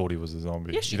be, I thought he was a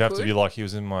zombie. Yes, You'd have to be like, he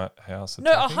was in my house.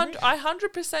 No, I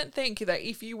 100% think that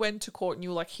if you went to court and you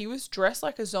were like, he was dressed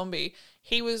like a zombie,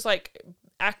 he was like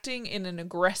acting in an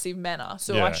aggressive manner,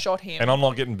 so I shot him. And I'm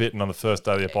not getting bitten on the first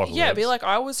day of the apocalypse. Yeah, be like,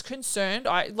 I was concerned.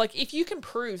 If you can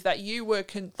prove that you were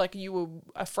you were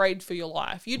afraid for your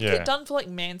life, you'd get done for like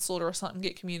manslaughter or something,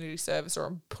 get community service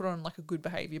or put on like a good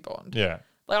behaviour bond. Yeah.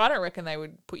 Like, I don't reckon they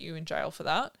would put you in jail for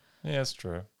that. Yeah, that's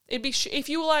true. It'd be if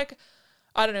you were like,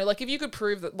 I don't know, like if you could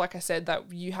prove that, like I said,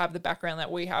 that you have the background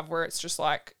that we have, where it's just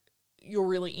like, you're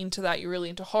really into that, you're really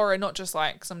into horror, not just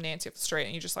like some Nancy off the street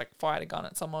and you just like fired a gun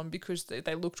at someone because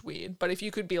they looked weird. But if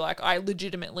you could be like, I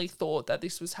legitimately thought that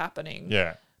this was happening.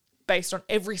 Yeah. Based on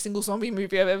every single zombie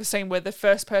movie I've ever seen where the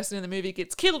first person in the movie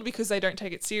gets killed because they don't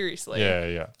take it seriously. Yeah.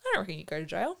 I don't reckon you go to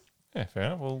jail. Yeah, fair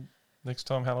enough. Well, next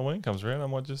time Halloween comes around, I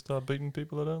might just start beating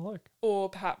people I don't like. Or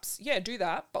perhaps, do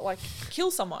that, but like kill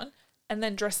someone and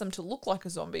then dress them to look like a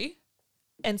zombie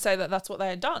and say that that's what they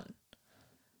had done.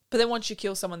 But then once you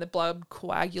kill someone, the blood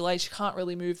coagulates. You can't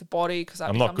really move the body because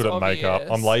I'm not good at makeup.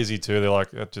 I'm lazy too. They're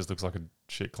like, that just looks like a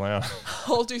shit clown.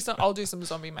 I'll do some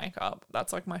zombie makeup.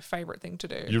 That's like my favorite thing to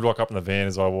do. You rock up in the van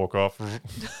as I walk off.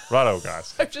 Righto,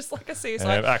 guys. I'm just like a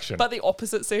CSI. Action. But the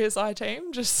opposite CSI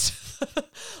team. Just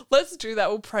let's do that.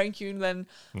 We'll prank you and then...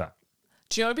 No.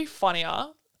 Do you know what would be funnier?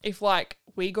 If like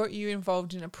we got you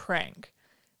involved in a prank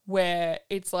where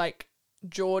it's like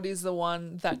Jord is the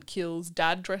one that kills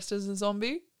Dad dressed as a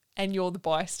zombie, and you're the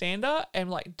bystander,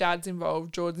 and like Dad's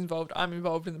involved, Jord's involved, I'm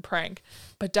involved in the prank,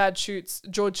 but Jord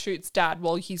shoots Dad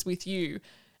while he's with you,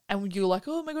 and you're like,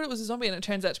 oh my God, it was a zombie, and it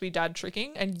turns out to be dad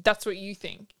tricking, and that's what you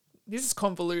think. This is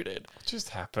convoluted. What just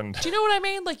happened? Do you know what I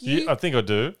mean? Like you, I think I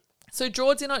do. So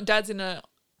George's in on it, Dad's in it,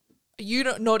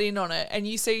 you're not in on it, and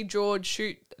you see George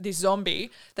shoot this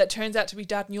zombie that turns out to be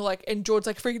Dad, and you're like, and George's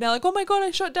like freaking out, like, oh my God, I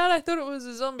shot Dad, I thought it was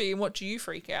a zombie. And what do you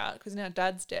freak out? Because now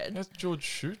Dad's dead. How's George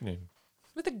shooting him?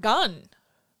 With a gun.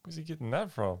 Where's he getting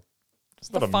that from? It's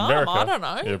The not farm, America. I don't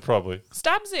know. Yeah, probably.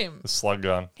 Stabs him. The slug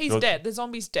gun. He's dead. The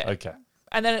zombie's dead. Okay.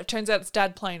 And then it turns out it's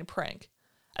Dad playing a prank.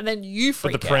 And then you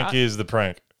freak out. But the prank is the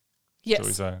prank. Yes.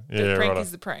 That's what we're saying. The Yeah, prank right.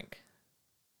 is the prank.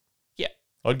 Yeah.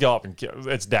 I'd go up and kick.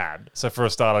 It's Dad. So for a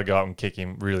start, I'd go up and kick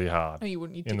him really hard. No, you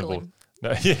wouldn't. You'd in the tickle ball. him.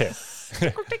 No, yeah.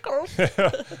 Tickle.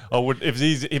 I would if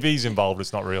he's involved.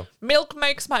 It's not real. Milk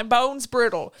makes my bones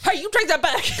brittle. Hey, you take that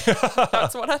back.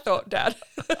 That's what I thought, Dad.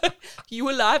 You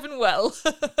alive and well.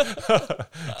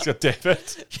 He's got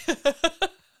debit.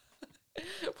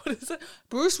 What is it?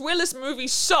 Bruce Willis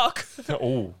movies suck.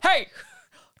 Oh, Hey,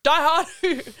 Die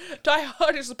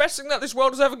Hard is the best thing that this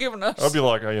world has ever given us. I'd be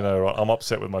like, oh, I'm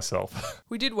upset with myself.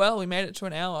 We did well. We made it to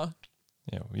an hour.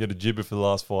 Yeah, we had a gibber for the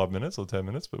last 5 minutes or 10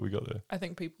 minutes, but we got there. I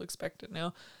think people expect it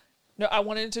now. No, I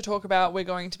wanted to talk about, we're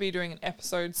going to be doing an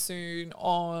episode soon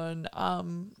on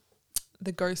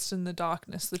The Ghost in the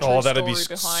Darkness, the true That'd story be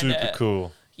behind super it.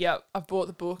 cool. Yep, I've bought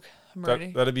the book. I'm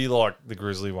ready. That'd be like the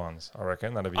grizzly ones, I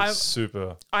reckon. That'd be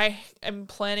super. I am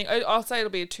planning, I'll say it'll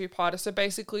be a two-parter. So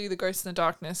basically, The Ghost in the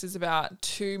Darkness is about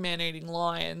two man-eating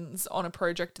lions on a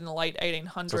project in the late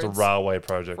 1800s. So it's a railway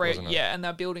project, wasn't it? Yeah, and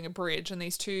they're building a bridge. And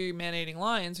these two man-eating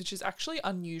lions, which is actually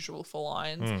unusual for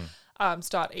lions,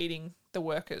 start eating the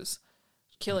workers,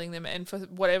 killing them. And for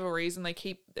whatever reason, they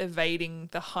keep evading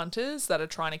the hunters that are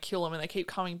trying to kill them. And they keep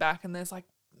coming back. And there's like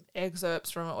excerpts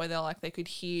from it where they're like,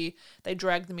 they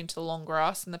drag them into the long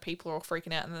grass and the people are all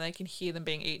freaking out, and then they can hear them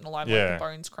being eaten alive, like the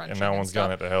bones crunching. And no one's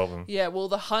going out to help them. Yeah, well,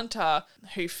 the hunter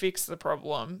who fixed the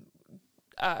problem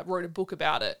wrote a book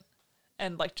about it,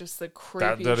 and like just the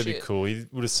creepy That'd shit. be cool. He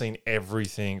would have seen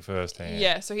everything firsthand.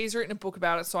 Yeah, so he's written a book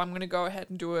about it, so I'm going to go ahead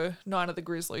and do a Night of the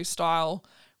Grizzly style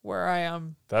where I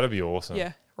That'd be awesome.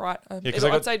 Yeah, right. Because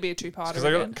I'd say it'd be a two-parter. Because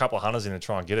they got a couple of hunters in to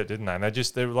try and get it, didn't they? And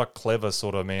they were like clever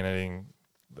sort of man-eating.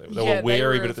 They were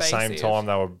wary, but at the same time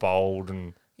they were bold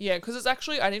and. Yeah, because it's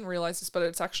actually, I didn't realize this, but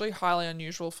it's actually highly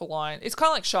unusual for lions. It's kind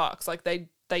of like sharks. Like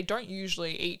they don't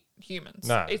usually eat humans.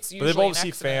 No, it's usually but they've obviously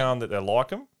an accident. found that they like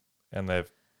them, and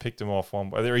they've picked them off one.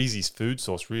 They're easy food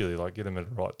source, really. Like get them at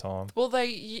the right time. Well,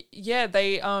 they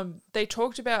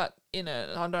talked about in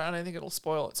it. I don't think it'll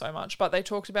spoil it so much, but they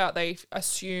talked about they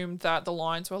assumed that the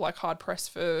lions were like hard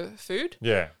pressed for food.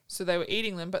 Yeah. So they were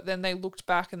eating them, but then they looked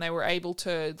back and they were able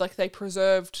to they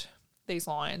preserved these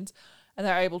lions, and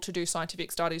they were able to do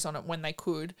scientific studies on it when they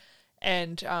could,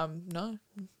 and no,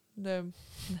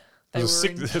 There's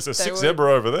a sick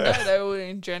zebra over there. No, they were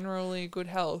in generally good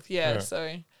health. Yeah.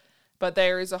 So. But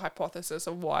there is a hypothesis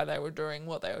of why they were doing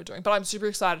what they were doing. But I'm super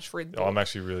excited to read the book. I'm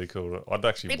actually really cool. I'd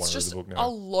actually want to read the book now. A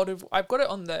lot of... I've got it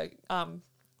on the...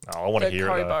 I want to hear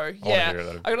Kobo. it, though. Yeah,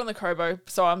 I got it on the Kobo,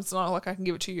 so it's not like I can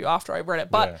give it to you after I've read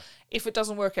it. But if it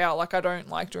doesn't work out, like I don't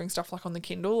like doing stuff like on the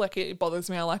Kindle. Like it bothers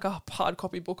me. I like a hard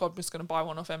copy book. I'm just going to buy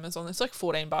one off Amazon. It's like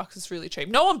 $14. It's really cheap.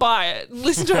 No one buy it.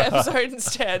 Listen to an episode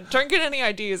instead. Don't get any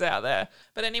ideas out there.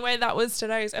 But anyway, that was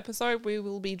today's episode. We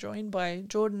will be joined by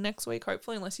Jordan next week,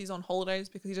 hopefully, unless he's on holidays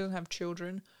because he doesn't have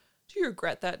children. Do you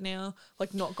regret that now?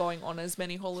 Like not going on as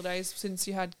many holidays since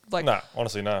you had like... No,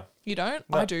 honestly, no. You don't?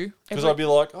 No. I do. Because I'd be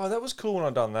like, oh, that was cool when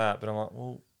I'd done that. But I'm like,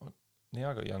 well,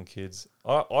 now I got young kids.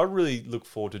 I really look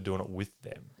forward to doing it with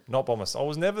them, not by myself. I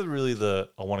was never really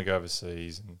I want to go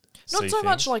overseas and not see so things.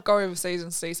 much like go overseas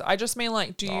and see. I just mean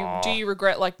like, do you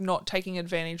regret like not taking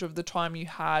advantage of the time you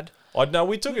had? No,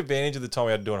 we took advantage of the time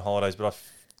we had doing holidays, but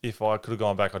if I could have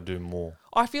gone back, I'd do more.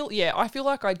 I feel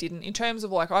like I didn't in terms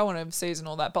of like I went overseas and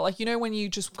all that, but like you know when you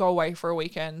just go away for a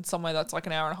weekend somewhere that's like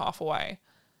an hour and a half away.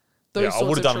 Those I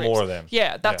would have done more of them.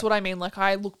 Yeah, that's what I mean. Like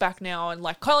I look back now and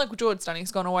like kind of like what George's done.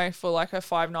 He's gone away for like a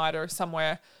 5-nighter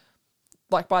somewhere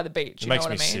like by the beach. It you makes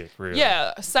know what me I mean? sick, really.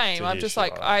 Yeah, same. I'm just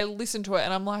like, that. I listen to it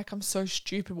and I'm like, I'm so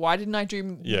stupid. Why didn't I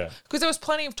do... Yeah. Because there was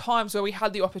plenty of times where we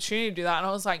had the opportunity to do that and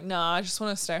I was like, nah, I just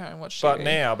want to stay home and watch But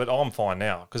TV. but I'm fine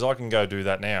now because I can go do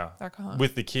that now I can't.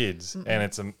 with the kids, and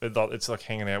it's like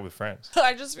hanging out with friends.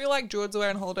 I just feel like George's away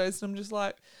on holidays and I'm just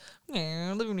like,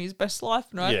 yeah, living his best life.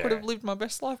 And I could have lived my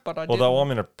best life, but I didn't. Although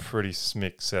I'm in a pretty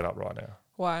smick setup right now.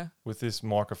 Why? With this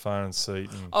microphone and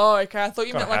seat. And Oh, okay. I thought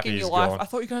you Kinda meant like happy in your he's life. gone. I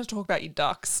thought you were going to talk about your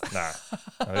ducks. no,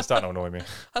 they're starting to annoy me.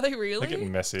 Are they really? They're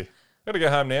getting messy. Got to go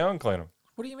home now and clean them.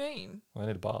 What do you mean? They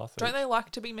need a bath. Don't they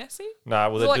like to be messy? No,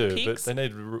 well, Is they it like do, pigs? but they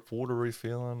need water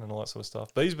refilling and all that sort of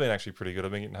stuff. Bee's been actually pretty good.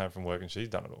 I've been getting home from work and she's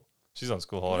done it all. She's on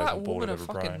school holidays That and bored woman a out of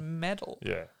her fucking brain. medal.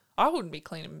 Yeah. I wouldn't be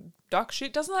cleaning duck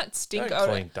shit. Doesn't that stink? Don't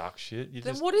clean duck shit. You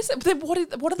Then just what is it? Then what are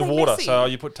the they water. messy? So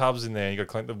you put tubs in there. You got to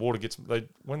clean. The water gets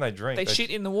when they drink. They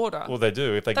shit in the water. Well, they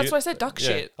do. If they That's get, why I said duck yeah.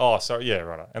 shit. Oh, sorry. Yeah,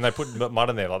 right. And they put mud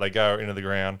in there. Like they go into the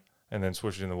ground and then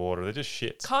swish it in the water. They're just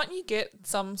shits. Can't you get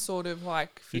some sort of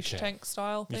like fish can. tank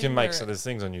style thing? You can make where so there's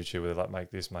things on YouTube where they like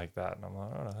make this, make that, and I'm like,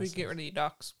 oh, we get rid of your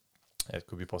ducks. Yeah, it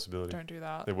could be a possibility. Don't do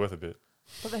that. They're worth a bit.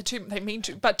 But they're too. They mean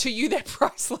to. But to you, they're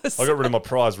priceless. I got rid of my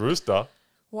prize rooster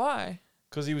Why?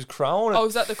 because he was crowing at Oh,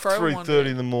 is that the crow one? 3:30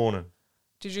 in the morning.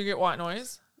 Did you get white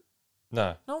noise?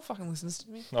 No, No one fucking listens to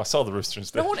me. I sold the rooster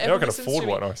instead. No one Now ever I can listens afford to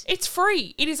me. white noise. It's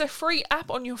free. It is a free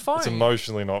app on your phone. It's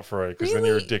emotionally not free because then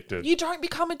you're Really? addicted. You don't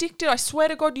become addicted. I swear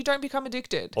to God, you don't become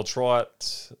addicted. I'll try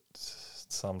it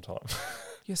sometime.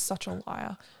 You're such a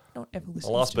liar. No one ever listens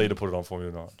I'll ask to B me. to put it on for me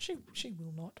tonight. She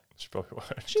will not. She probably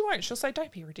won't. She won't. She'll say,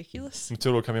 "Don't be ridiculous."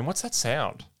 Matilda will come in. What's that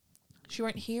sound? She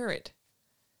won't hear it.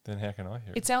 Then how can I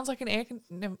hear it? It sounds like an air.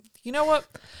 No, you know what?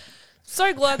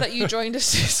 So glad that you joined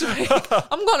us this week.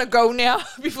 I'm gonna go now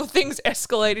before things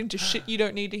escalate into shit you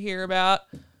don't need to hear about.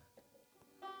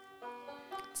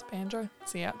 It's banjo.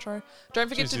 It's the outro. Don't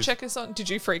forget to check us on. Did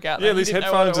you freak out? Yeah, then? You these didn't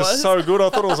know what headphones it are was? so good. I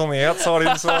thought it was on the outside,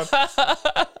 inside.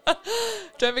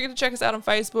 Don't forget to check us out on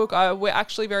Facebook. We're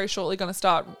actually very shortly going to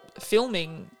start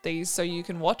filming these so you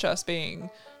can watch us being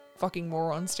fucking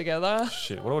morons together.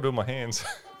 Shit, what do I do with my hands?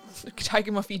 Take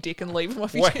them off your dick and leave them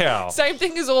off your dick. Wow. Same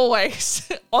thing as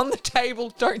always. On the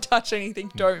table, don't touch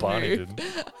anything, don't Barney move.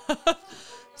 didn't.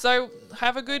 So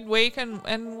have a good week and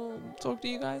we'll talk to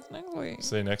you guys next week.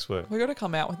 See you next week. We got to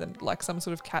come out with some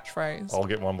sort of catchphrase. I'll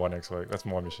get one by next week. That's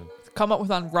my mission. Come up with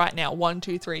one right now. 1,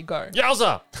 2, 3, go.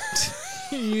 Yowza!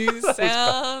 You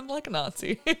sound like a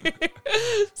Nazi.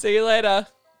 See you later.